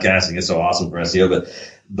think podcasting is so awesome for SEO.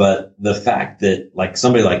 But the fact that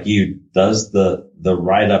somebody like you does the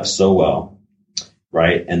write up so well,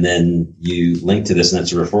 right? And then you link to this and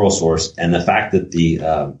it's a referral source. And the fact that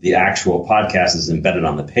the actual podcast is embedded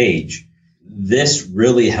on the page, this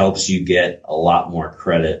really helps you get a lot more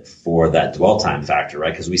credit for that dwell time factor,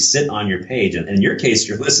 right? Because we sit on your page, and in your case,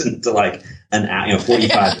 you're listening to an hour,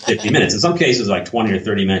 45 to 50 minutes. In some cases, 20 or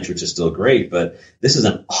 30 minutes, which is still great. But this is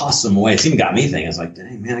an awesome way. It's even got me thinking. It's like,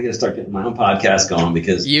 dang, man, I got to start getting my own podcast going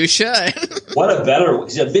because you should. What a better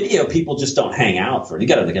video. People just don't hang out for. You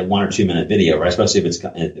got to get 1 or 2 minute video, right? Especially if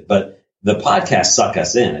it's, but the podcasts suck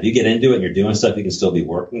us in. If you get into it and you're doing stuff, you can still be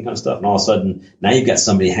working kind of stuff. And all of a sudden, now you've got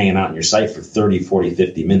somebody hanging out on your site for 30, 40,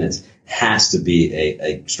 50 minutes. Has to be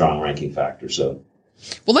a strong ranking factor. So,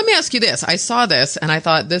 well, let me ask you this. I saw this and I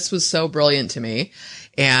thought this was so brilliant to me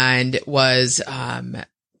and was, and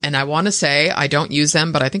I want to say I don't use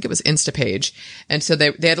them, but I think it was Instapage. And so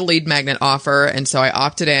they had a lead magnet offer. And so I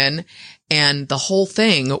opted in. And the whole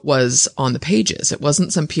thing was on the pages. It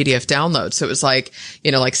wasn't some PDF download. So it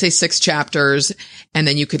was say 6 chapters and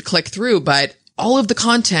then you could click through, but all of the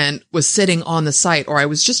content was sitting on the site. Or I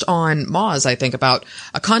was just on Moz, I think, about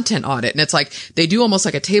a content audit. And it's like, they do almost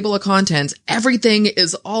like a table of contents. Everything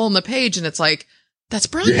is all on the page. And it's like, that's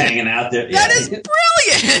brilliant. You're hanging out there. Yeah. That is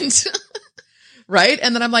brilliant. Right.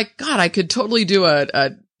 And then I'm like, God, I could totally do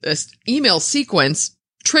a email sequence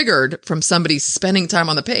triggered from somebody spending time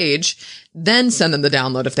on the page, then send them the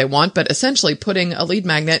download if they want, but essentially putting a lead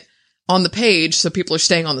magnet on the page so people are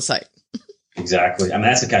staying on the site. Exactly. I mean,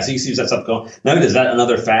 that's the kind. So you see that stuff going. Now, is that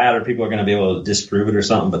another fad, or people are going to be able to disprove it or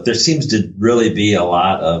something? But there seems to really be a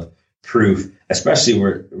lot of proof, especially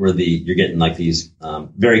where you're getting like these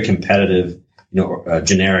very competitive,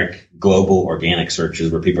 generic global organic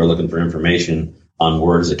searches where people are looking for information on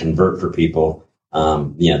words that convert for people.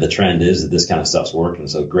 The trend is that this kind of stuff's working.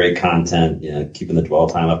 So great content, keeping the dwell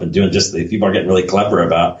time up and doing people are getting really clever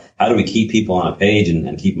about how do we keep people on a page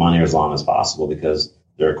and keep them on here as long as possible, because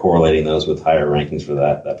they're correlating those with higher rankings for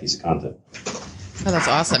that piece of content. Oh, that's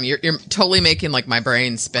awesome. You're totally making like my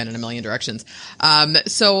brain spin in a million directions.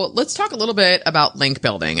 So let's talk a little bit about link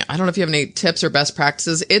building. I don't know if you have any tips or best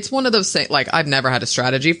practices. It's one of those things, like I've never had a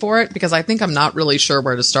strategy for it because I think I'm not really sure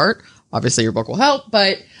where to start. Obviously your book will help,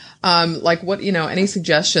 but any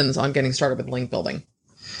suggestions on getting started with link building?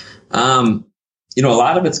 A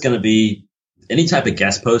lot of it's going to be any type of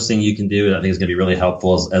guest posting you can do. I think is going to be really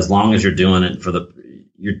helpful as long as you're doing it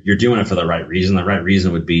you're doing it for the right reason. The right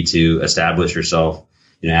reason would be to establish yourself,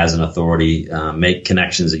 as an authority, make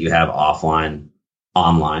connections that you have offline,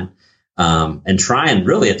 online, and try and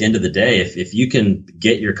really at the end of the day, if you can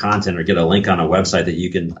get your content or get a link on a website that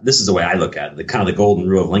you can, this is the way I look at it. The golden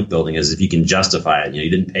rule of link building is if you can justify it, you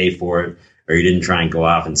didn't pay for it or you didn't try and go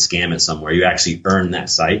off and scam it somewhere, you actually earn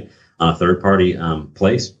that site on a third party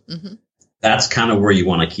place. Mm-hmm. That's kind of where you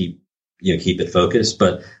want to keep it focused.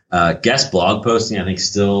 But guest blog posting, I think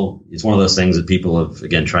still it's one of those things that people have,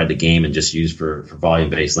 again, tried to game and just use for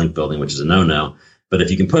volume-based link building, which is a no-no. But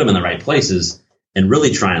if you can put them in the right places and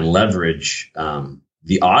really try and leverage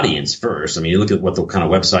the audience first. I mean, you look at what the kind of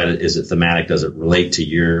website is. It thematic? Does it relate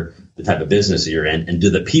to the type of business that you're in? And do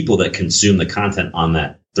the people that consume the content on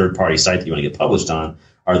that third-party site that you want to get published on,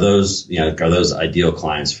 are those ideal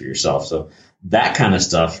clients for yourself? So that kind of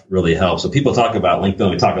stuff really helps. So people talk about link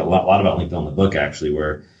building. We talk a lot about link building in the book, actually,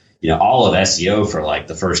 where all of SEO for like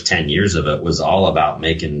the first 10 years of it was all about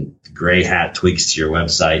making gray hat tweaks to your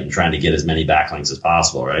website and trying to get as many backlinks as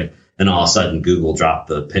possible, right? Then all of a sudden Google dropped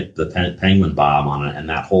the penguin bomb on it, and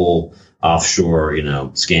that whole offshore,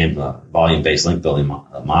 scam volume-based link building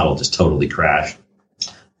model just totally crashed.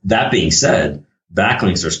 That being said,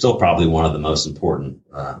 backlinks are still probably one of the most important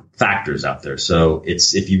factors out there. So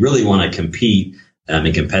if you really want to compete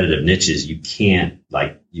in competitive niches, you can't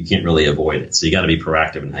really avoid it. So you got to be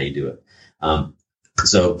proactive in how you do it.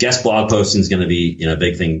 So guest blog posting is going to be a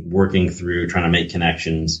big thing. Working through trying to make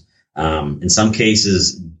connections. In some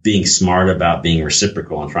cases, being smart about being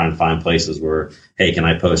reciprocal and trying to find places where, hey, can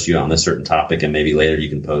I post you on this certain topic, and maybe later you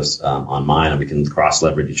can post on mine, and we can cross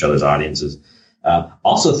leverage each other's audiences.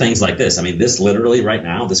 Also things like this. I mean, this literally right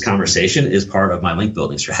now, this conversation is part of my link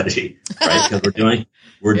building strategy, right? Because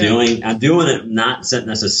I'm doing it not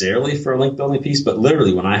necessarily for a link building piece, but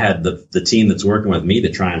literally when I had the team that's working with me to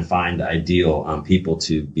try and find ideal people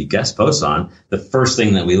to be guest posts on, the first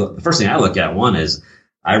thing I look at, one is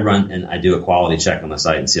I run and I do a quality check on the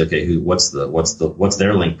site and see, okay, what's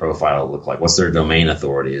their link profile look like? What's their domain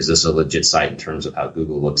authority? Is this a legit site in terms of how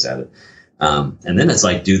Google looks at it? And then it's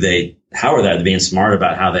like, how are they being smart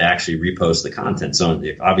about how they actually repost the content? So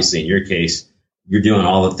obviously in your case, you're doing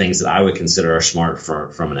all the things that I would consider are smart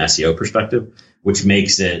from an SEO perspective, which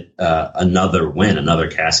makes it another win,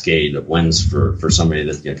 another cascade of wins for somebody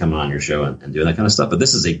that's coming on your show and doing that kind of stuff. But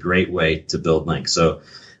this is a great way to build links. So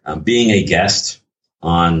being a guest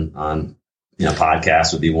on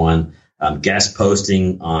podcasts would be one. Guest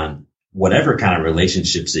posting on whatever kind of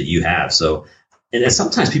relationships that you have. So, and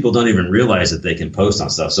sometimes people don't even realize that they can post on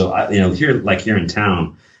stuff. So here in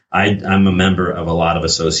town, I'm a member of a lot of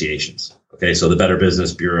associations. Okay, so the Better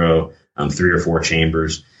Business Bureau, 3 or 4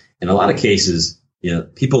 chambers. In a lot of cases,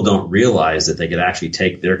 people don't realize that they could actually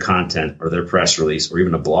take their content or their press release or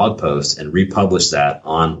even a blog post and republish that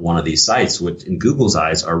on one of these sites, which in Google's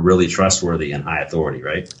eyes are really trustworthy and high authority,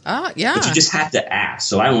 right? Yeah. But you just have to ask.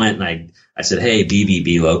 So I went and I said, hey,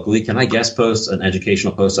 BBB locally, can I guest post an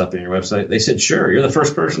educational post up on your website? They said, sure. You're the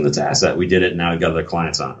first person that's asked that. We did it. And now we've got other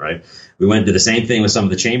clients on it, right? We went and did the same thing with some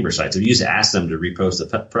of the chamber sites. If you just ask them to repost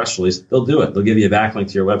a press release, they'll do it. They'll give you a backlink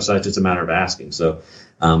to your website. It's just a matter of asking. So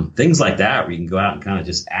things like that, where you can go out and kind of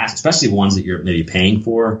just ask, especially ones that you're maybe paying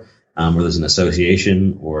for, where there's an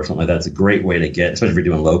association or something like that. It's a great way to get, especially if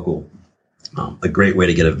you're doing local, a great way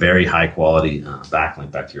to get a very high quality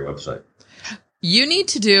backlink back to your website. You need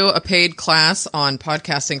to do a paid class on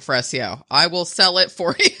podcasting for SEO. I will sell it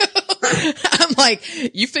for you. I'm like,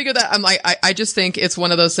 you figure that. I'm like, I just think it's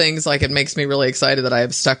one of those things, like, it makes me really excited that I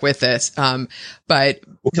have stuck with this. But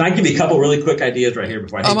well, can I give you a couple really quick ideas right here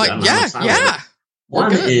before I think yeah.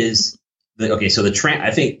 One is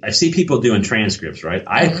I think I see people doing transcripts, right?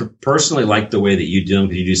 I personally like the way that you do them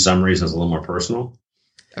because you do summaries and it's a little more personal.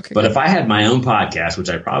 Okay, but if I had my own podcast, which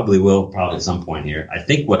I probably will at some point here, I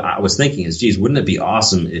think what I was thinking is, geez, wouldn't it be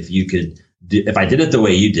awesome if you could if I did it the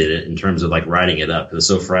way you did it in terms of like writing it up, because it's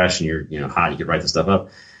so fresh and you're hot, you could write the stuff up.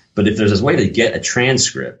 But if there's this way to get a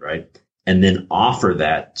transcript, right, and then offer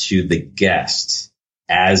that to the guest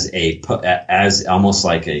as almost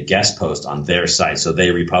like a guest post on their site, so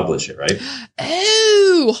they republish it, right?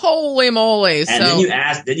 Oh, holy moly! And then you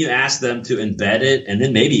ask them to embed it, and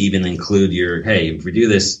then maybe even include your, hey, if we do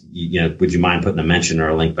this, would you mind putting a mention or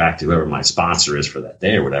a link back to whoever my sponsor is for that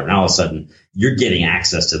day or whatever? And all of a sudden, you're getting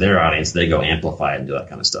access to their audience. They go amplify it and do that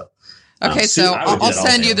kind of stuff. Okay, so I'll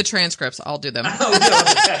send you the transcripts. I'll do them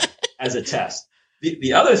as a test.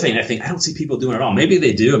 The other thing, I think I don't see people doing at all. Maybe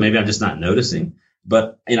they do, or maybe I'm just not noticing.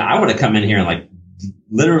 But, I want to come in here and like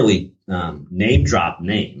literally name drop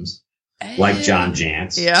names like John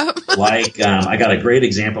Jantz. Yeah. Like I got a great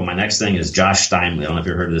example. My next thing is Josh Steinley. I don't know if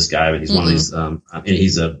you've heard of this guy, but he's one of these. And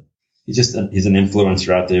he's an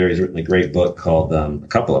influencer out there. He's written a great book called a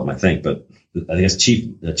couple of them, I think. But I think it's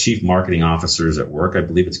Chief Marketing Officers at Work, I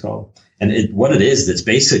believe it's called. And what it is, it's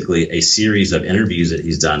basically a series of interviews that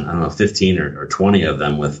he's done. I don't know, 15 or 20 of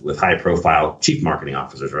them with high profile chief marketing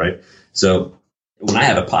officers, right? So when I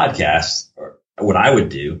have a podcast, what I would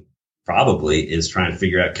do probably is try and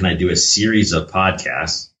figure out, can I do a series of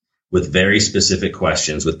podcasts with very specific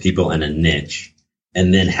questions with people in a niche,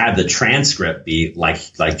 and then have the transcript be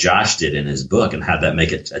like Josh did in his book, and have that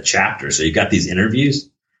make it a chapter. So you've got these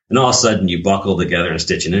interviews, and all of a sudden you buckle together and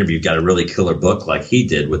stitch an interview. You've got a really killer book like he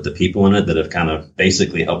did with the people in it that have kind of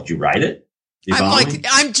basically helped you write it.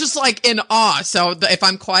 I'm just like in awe. So if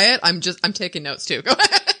I'm quiet, I'm taking notes too. Go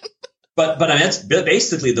ahead. But I mean, that's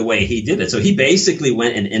basically the way he did it. So he basically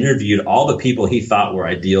went and interviewed all the people he thought were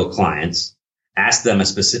ideal clients, asked them a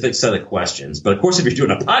specific set of questions. But of course, if you're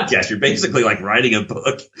doing a podcast, you're basically like writing a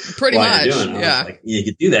book. Pretty much. Yeah. You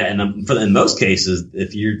could do that. And in most cases,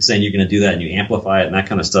 if you're saying you're going to do that and you amplify it and that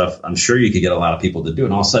kind of stuff, I'm sure you could get a lot of people to do it.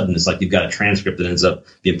 And all of a sudden, it's like you've got a transcript that ends up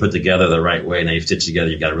being put together the right way. Now you've stitched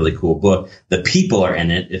together, you've got a really cool book. The people are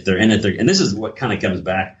in it. If they're in it, and this is what kind of comes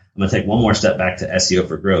back. I'm going to take one more step back to SEO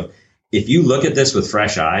for growth. If you look at this with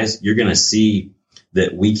fresh eyes, you're going to see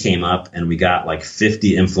that we came up and we got like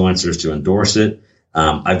 50 influencers to endorse it.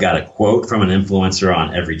 I've got a quote from an influencer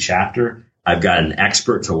on every chapter. I've got an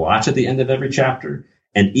expert to watch at the end of every chapter.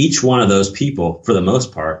 And each one of those people, for the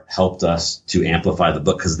most part, helped us to amplify the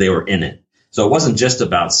book because they were in it. So it wasn't just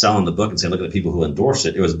about selling the book and saying, look at the people who endorse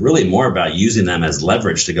it. It was really more about using them as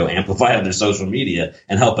leverage to go amplify on their social media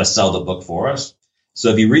and help us sell the book for us. So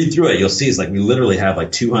if you read through it, you'll see it's like we literally have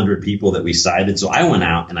like 200 people that we cited. So I went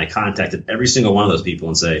out and I contacted every single one of those people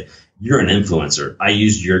and say, you're an influencer. I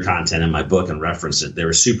used your content in my book and referenced it. They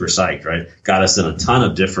were super psyched, right? Got us in a ton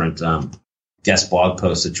of different guest blog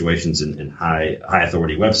post situations in high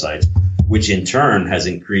authority websites, which in turn has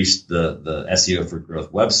increased the SEO for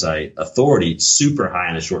Growth website authority super high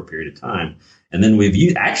in a short period of time. And then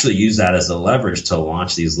we've actually used that as a leverage to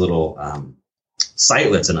launch these little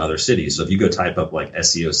sitelets in other cities. So if you go type up like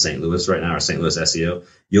SEO St. Louis right now or St. Louis SEO,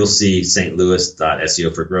 you'll see St.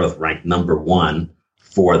 Louis.SEO for Growth ranked number 1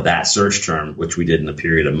 for that search term, which we did in a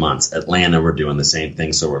period of months. Atlanta, we're doing the same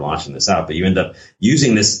thing. So we're launching this out, but you end up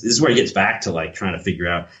using this. This is where it gets back to like trying to figure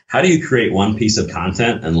out how do you create one piece of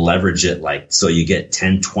content and leverage it like so you get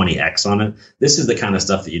 10, 20x on it. This is the kind of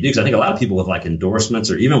stuff that you do. Because I think a lot of people with like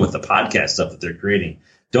endorsements or even with the podcast stuff that they're creating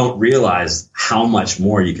don't realize how much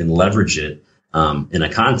more you can leverage it in a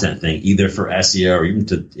content thing, either for SEO or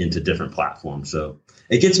even into different platforms. So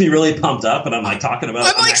it gets me really pumped up, and I'm like talking about.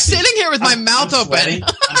 I'm like actually, sitting here with my mouth open.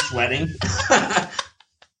 I'm sweating.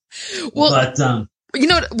 Well, but you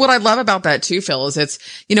know what I love about that too, Phil, is it's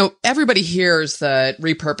everybody hears the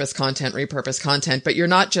repurpose content, but you're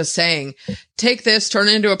not just saying take this, turn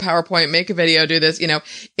it into a PowerPoint, make a video, do this.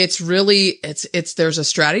 It's really there's a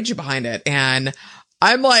strategy behind it, and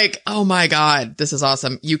I'm like, oh my God, this is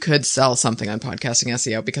awesome. You could sell something on podcasting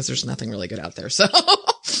SEO because there's nothing really good out there. So,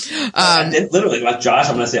 literally like Josh,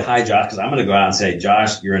 I'm going to say hi, Josh, because I'm going to go out and say,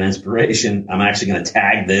 Josh, you're an inspiration. I'm actually going to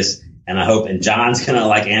tag this, and and John's going to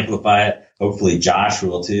like amplify it. Hopefully Josh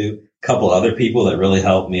will too. A couple other people that really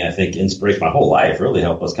helped me, I think, inspiration my whole life, really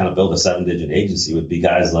helped us kind of build a 7-digit agency would be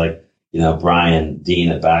guys like Brian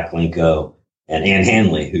Dean at Backlinko and Ann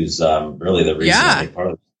Hanley, who's really the reason I think part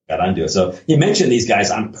of it got onto it. So you mentioned these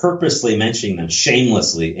guys. I'm purposely mentioning them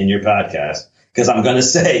shamelessly in your podcast because I'm going to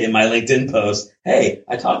say in my LinkedIn post, hey,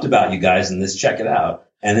 I talked about you guys in this, check it out.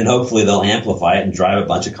 And then hopefully they'll amplify it and drive a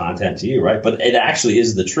bunch of content to you, right? But it actually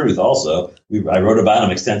is the truth also. I wrote about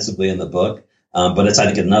them extensively in the book. But it's, I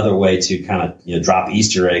think, another way to kind of, drop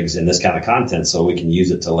Easter eggs in this kind of content so we can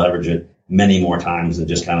use it to leverage it many more times than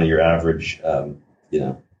just kind of your average,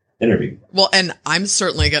 interview. Well, and I'm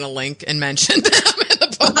certainly going to link and mention them in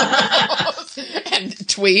the post and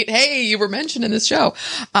tweet, hey, you were mentioned in this show.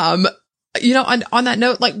 On that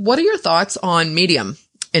note, like, what are your thoughts on Medium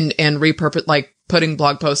and repurpose, like putting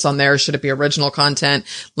blog posts on there? Should it be original content,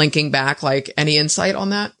 linking back, like any insight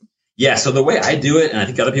on that? Yeah. So the way I do it, and I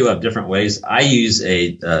think other people have different ways, I use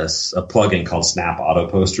a plugin called Snap Auto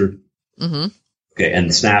Poster. Mm-hmm. Okay.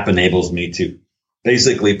 And Snap enables me to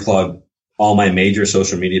basically plug all my major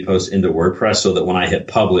social media posts into WordPress so that when I hit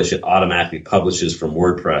publish, it automatically publishes from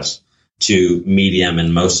WordPress to Medium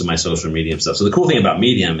and most of my social media stuff. So the cool thing about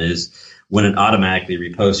Medium is when it automatically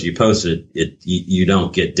reposts, you post it, you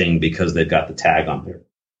don't get dinged because they've got the tag on there.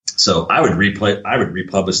 So I would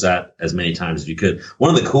republish that as many times as you could.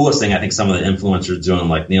 One of the coolest thing I think some of the influencers doing,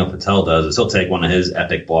 like Neil Patel does, is he'll take one of his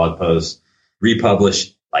epic blog posts,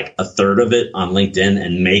 republish like a third of it on LinkedIn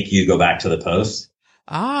and make you go back to the post.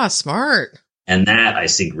 Ah, smart. And that I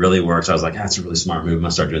think really works. I was like, that's a really smart move. I'm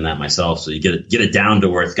gonna start doing that myself. So you get it down to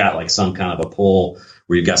where it's got like some kind of a poll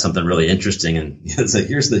where you've got something really interesting, and it's like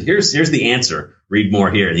here's the answer. Read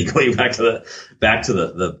more here, and you go back to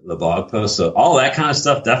the blog post. So all that kind of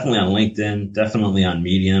stuff definitely on LinkedIn, definitely on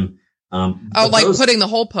Medium. Putting the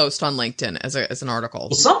whole post on LinkedIn as an article.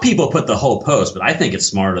 Well, some people put the whole post, but I think it's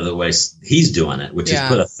smarter the way he's doing it, which is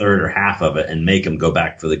put a third or half of it and make them go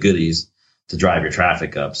back for the goodies to drive your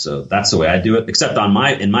traffic up. So that's the way I do it. Except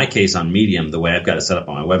in my case on Medium, the way I've got it set up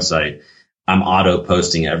on my website, I'm auto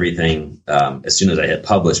posting everything as soon as I hit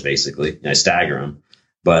publish. Basically, I stagger them,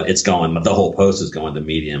 but the whole post is going to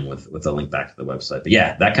Medium with a link back to the website. But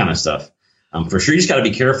yeah, that kind of stuff. For sure, you just got to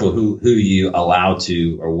be careful who you allow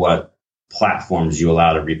to, or what platforms you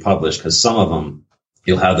allow to republish, because some of them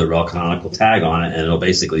you'll have the rel canonical tag on it, and it'll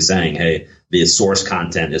basically saying, hey, the source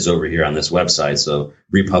content is over here on this website, so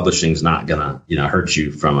republishing is not gonna hurt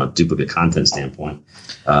you from a duplicate content standpoint.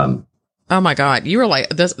 Oh my God, you were like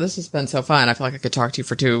this has been so fun. I feel like I could talk to you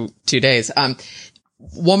for two days.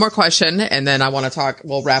 One more question, and then I want to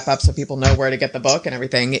we'll wrap up so people know where to get the book and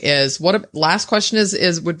everything. Last question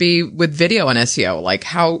would be with video and SEO. Like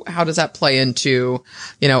how does that play into,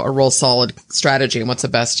 a real solid strategy, and what's the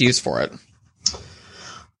best use for it?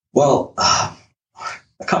 Well,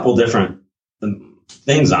 a couple different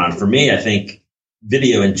things on it. For me, I think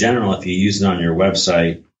video in general, if you use it on your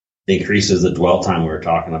website, increases the dwell time we were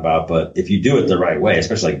talking about. But if you do it the right way,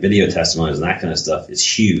 especially like video testimonials and that kind of stuff, it's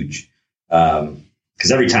huge.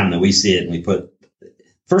 Because every time that we see it and we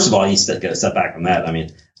first of all, you got to step back from that. I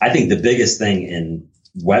mean, I think the biggest thing in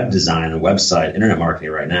web design and website, internet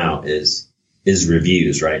marketing right now is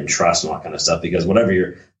reviews, right? And trust and all that kind of stuff, because whatever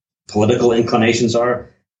your political inclinations are,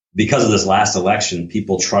 because of this last election,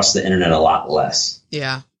 people trust the internet a lot less.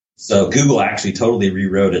 Yeah. So Google actually totally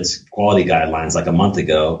rewrote its quality guidelines like a month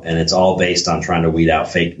ago, and it's all based on trying to weed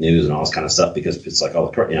out fake news and all this kind of stuff, because it's like,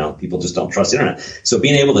 people just don't trust the internet. So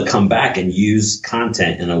being able to come back and use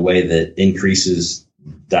content in a way that increases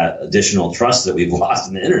that additional trust that we've lost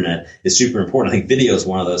in the internet is super important. I think video is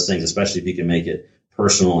one of those things, especially if you can make it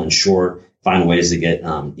personal and short, find ways to get,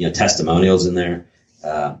 testimonials in there.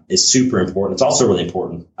 Is super important. It's also really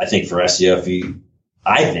important, I think, for SEO.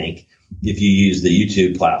 If you use the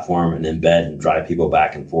YouTube platform and embed and drive people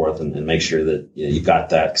back and forth and make sure that you've got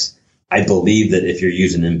that. 'Cause I believe that if you're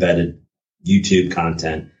using embedded YouTube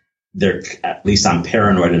content, at least I'm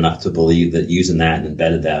paranoid enough to believe that using that and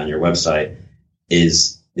embedded that on your website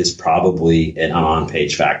is probably an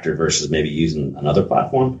on-page factor versus maybe using another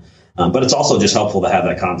platform. But it's also just helpful to have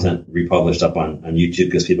that content republished up on YouTube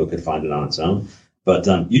because people could find it on its own. But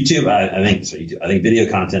YouTube, I think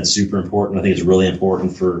video content is super important. I think it's really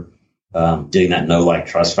important for getting that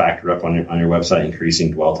trust factor up on your website,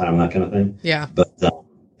 increasing dwell time and that kind of thing. Yeah. But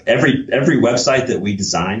every website that we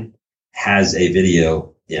design has a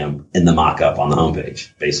video in the mock-up on the homepage.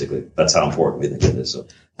 Basically, that's how important we think it is. So.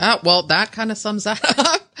 Well, that kind of sums that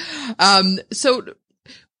up. So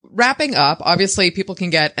wrapping up, obviously people can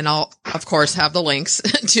get, and I'll of course have the links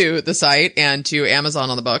to the site and to Amazon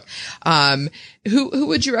on the book. Who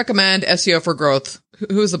would you recommend SEO for Growth?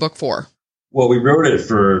 Who is the book for? Well, we wrote it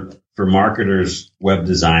for marketers, web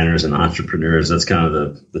designers, and entrepreneurs. That's kind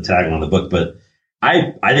of the tagline on the book. But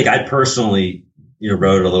I think I personally,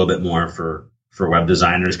 wrote a little bit more for web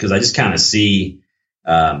designers because I just kind of see,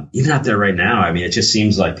 even out there right now, I mean, it just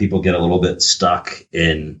seems like people get a little bit stuck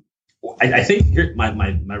in, I think here,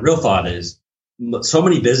 my real thought is so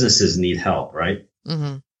many businesses need help, right?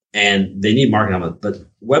 Mm-hmm. And they need marketing help, but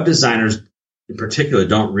web designers in particular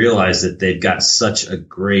don't realize that they've got such a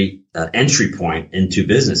great entry point into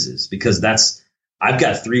businesses because I've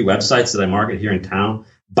got 3 websites that I market here in town.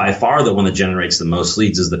 By far, the one that generates the most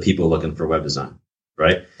leads is the people looking for web design,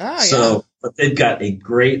 right? But they've got a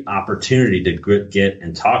great opportunity to get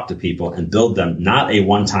and talk to people and build them not a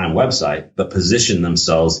one-time website, but position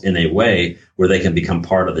themselves in a way where they can become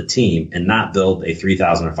part of the team and not build a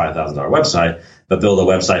 $3,000 or $5,000 website, but build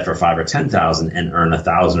a website for $5,000 or $10,000 and earn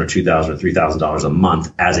 $1,000 or $2,000 or $3,000 a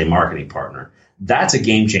month as a marketing partner. That's a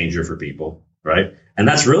game changer for people, right? And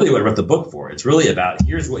that's really what I wrote the book for. It's really about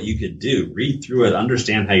here's what you could do. Read through it,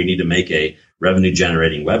 understand how you need to make a revenue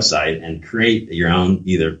generating website and create your own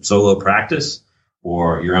either solo practice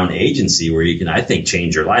or your own agency where you can, I think,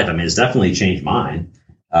 change your life. I mean, it's definitely changed mine.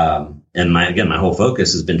 And my whole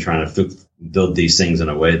focus has been trying to build these things in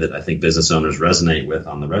a way that I think business owners resonate with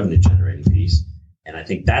on the revenue generating piece. And I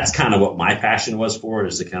think that's kind of what my passion was for it,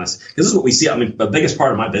 is to kind of, because this is what we see. I mean, the biggest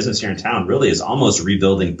part of my business here in town really is almost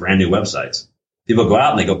rebuilding brand new websites. People go out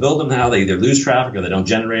and they go build them now. They either lose traffic or they don't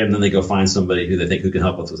generate them. Then they go find somebody who they think who can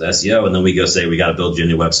help with SEO. And then we go say, we got to build you a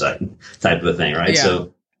new website type of a thing. Right. Yeah.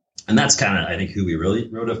 So, and that's kind of, I think, who we really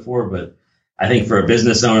wrote it for. But I think for a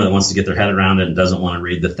business owner that wants to get their head around it and doesn't want to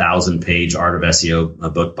read the 1,000-page Art of SEO, a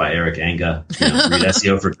book by Eric Anga, read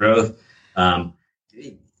SEO for Growth.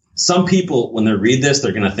 Some people, when they read this,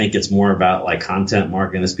 they're going to think it's more about like content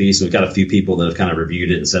marketing this piece. We've got a few people that have kind of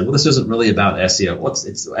reviewed it and said, well, this isn't really about SEO.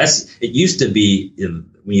 It used to be,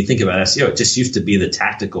 when you think about SEO, it just used to be the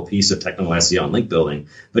tactical piece of technical SEO and link building.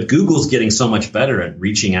 But Google's getting so much better at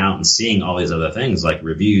reaching out and seeing all these other things like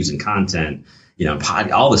reviews and content,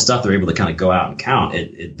 all the stuff they're able to kind of go out and count.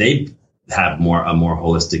 They have a more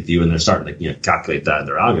holistic view, and they're starting to calculate that in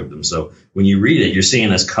their algorithm. So when you read it, you're seeing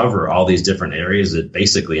us cover all these different areas that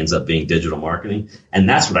basically ends up being digital marketing. And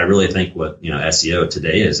that's what I really think what SEO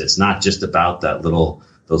today is. It's not just about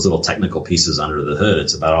those little technical pieces under the hood.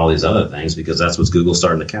 It's about all these other things, because that's what Google's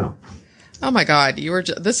starting to count. Oh my God,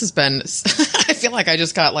 this has been, I feel like I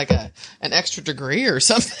just got like an extra degree or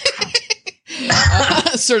something.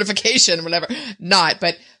 Certification, whatever. Not,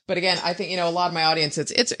 but again, I think, a lot of my audience,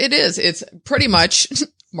 it's pretty much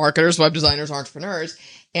marketers, web designers, entrepreneurs.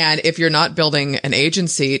 And if you're not building an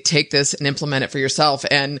agency, take this and implement it for yourself.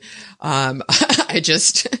 And, I'm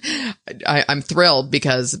thrilled,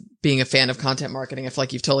 because being a fan of content marketing, I feel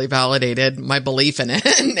like you've totally validated my belief in it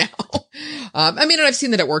now. And I've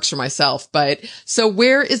seen that it works for myself, but so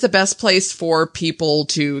where is the best place for people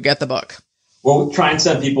to get the book? Well, we try and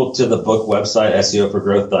send people to the book website,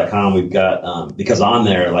 SEOforgrowth.com. We've got, because on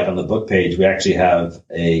there, like on the book page, we actually have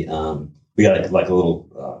we got like a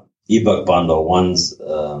little ebook bundle. One's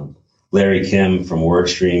Larry Kim from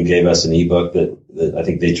WordStream gave us an ebook that I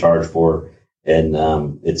think they charge for. And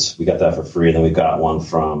we got that for free. And then we've got one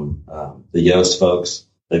from the Yoast folks.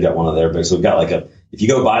 They've got one of their books. So we've got if you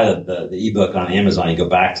go buy the ebook on Amazon, you go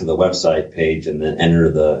back to the website page and then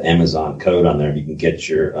enter the Amazon code on there, and you can get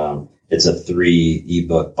your it's a 3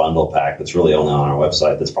 ebook bundle pack that's really only on our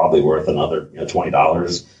website. That's probably worth another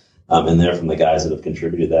 $20 in there from the guys that have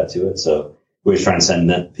contributed that to it. So we always try and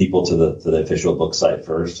send people to the official book site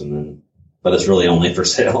first, but it's really only for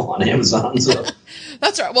sale on Amazon. So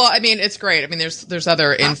that's right. Well, it's great. There's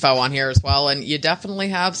other info on here as well, and you definitely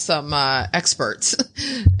have some experts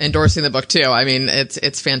endorsing the book too.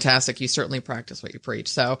 It's fantastic. You certainly practice what you preach.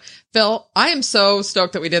 So, Phil, I am so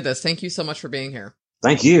stoked that we did this. Thank you so much for being here.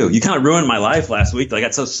 Thank you. You kind of ruined my life last week. I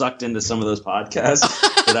got so sucked into some of those podcasts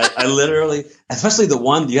that I literally, especially the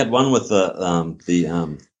one you had one with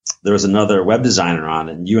there was another web designer on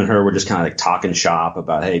it, and you and her were just kind of like talking shop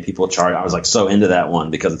about, hey, people charge. I was like so into that one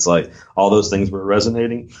because it's like all those things were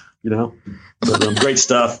resonating, But, great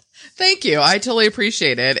stuff. Thank you. I totally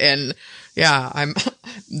appreciate it. And yeah,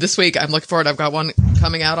 this week I'm looking forward. I've got one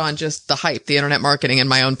coming out on just the hype, the internet marketing, and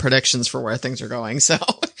my own predictions for where things are going. So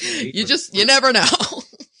you never know.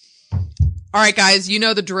 All right, guys, you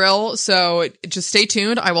know the drill. So just stay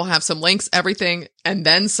tuned. I will have some links, everything, and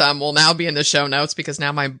then some will now be in the show notes, because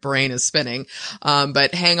now my brain is spinning.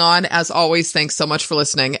 But hang on. As always, thanks so much for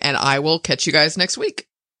listening, and I will catch you guys next week.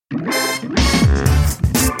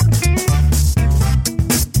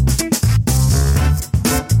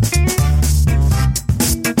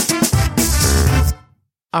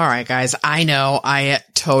 All right, guys. I know I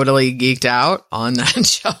totally geeked out on that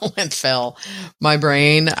show with Phil. My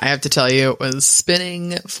brain, I have to tell you, was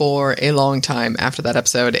spinning for a long time after that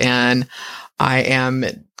episode. And I am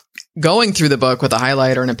going through the book with a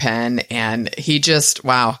highlighter and a pen. And he just,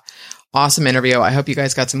 wow, awesome interview. I hope you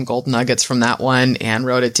guys got some gold nuggets from that one and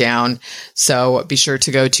wrote it down. So be sure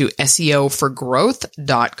to go to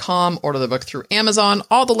SEOforgrowth.com, order the book through Amazon.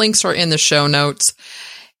 All the links are in the show notes.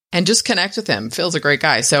 And just connect with him. Phil's a great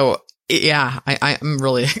guy. So yeah, I'm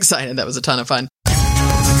really excited. That was a ton of fun.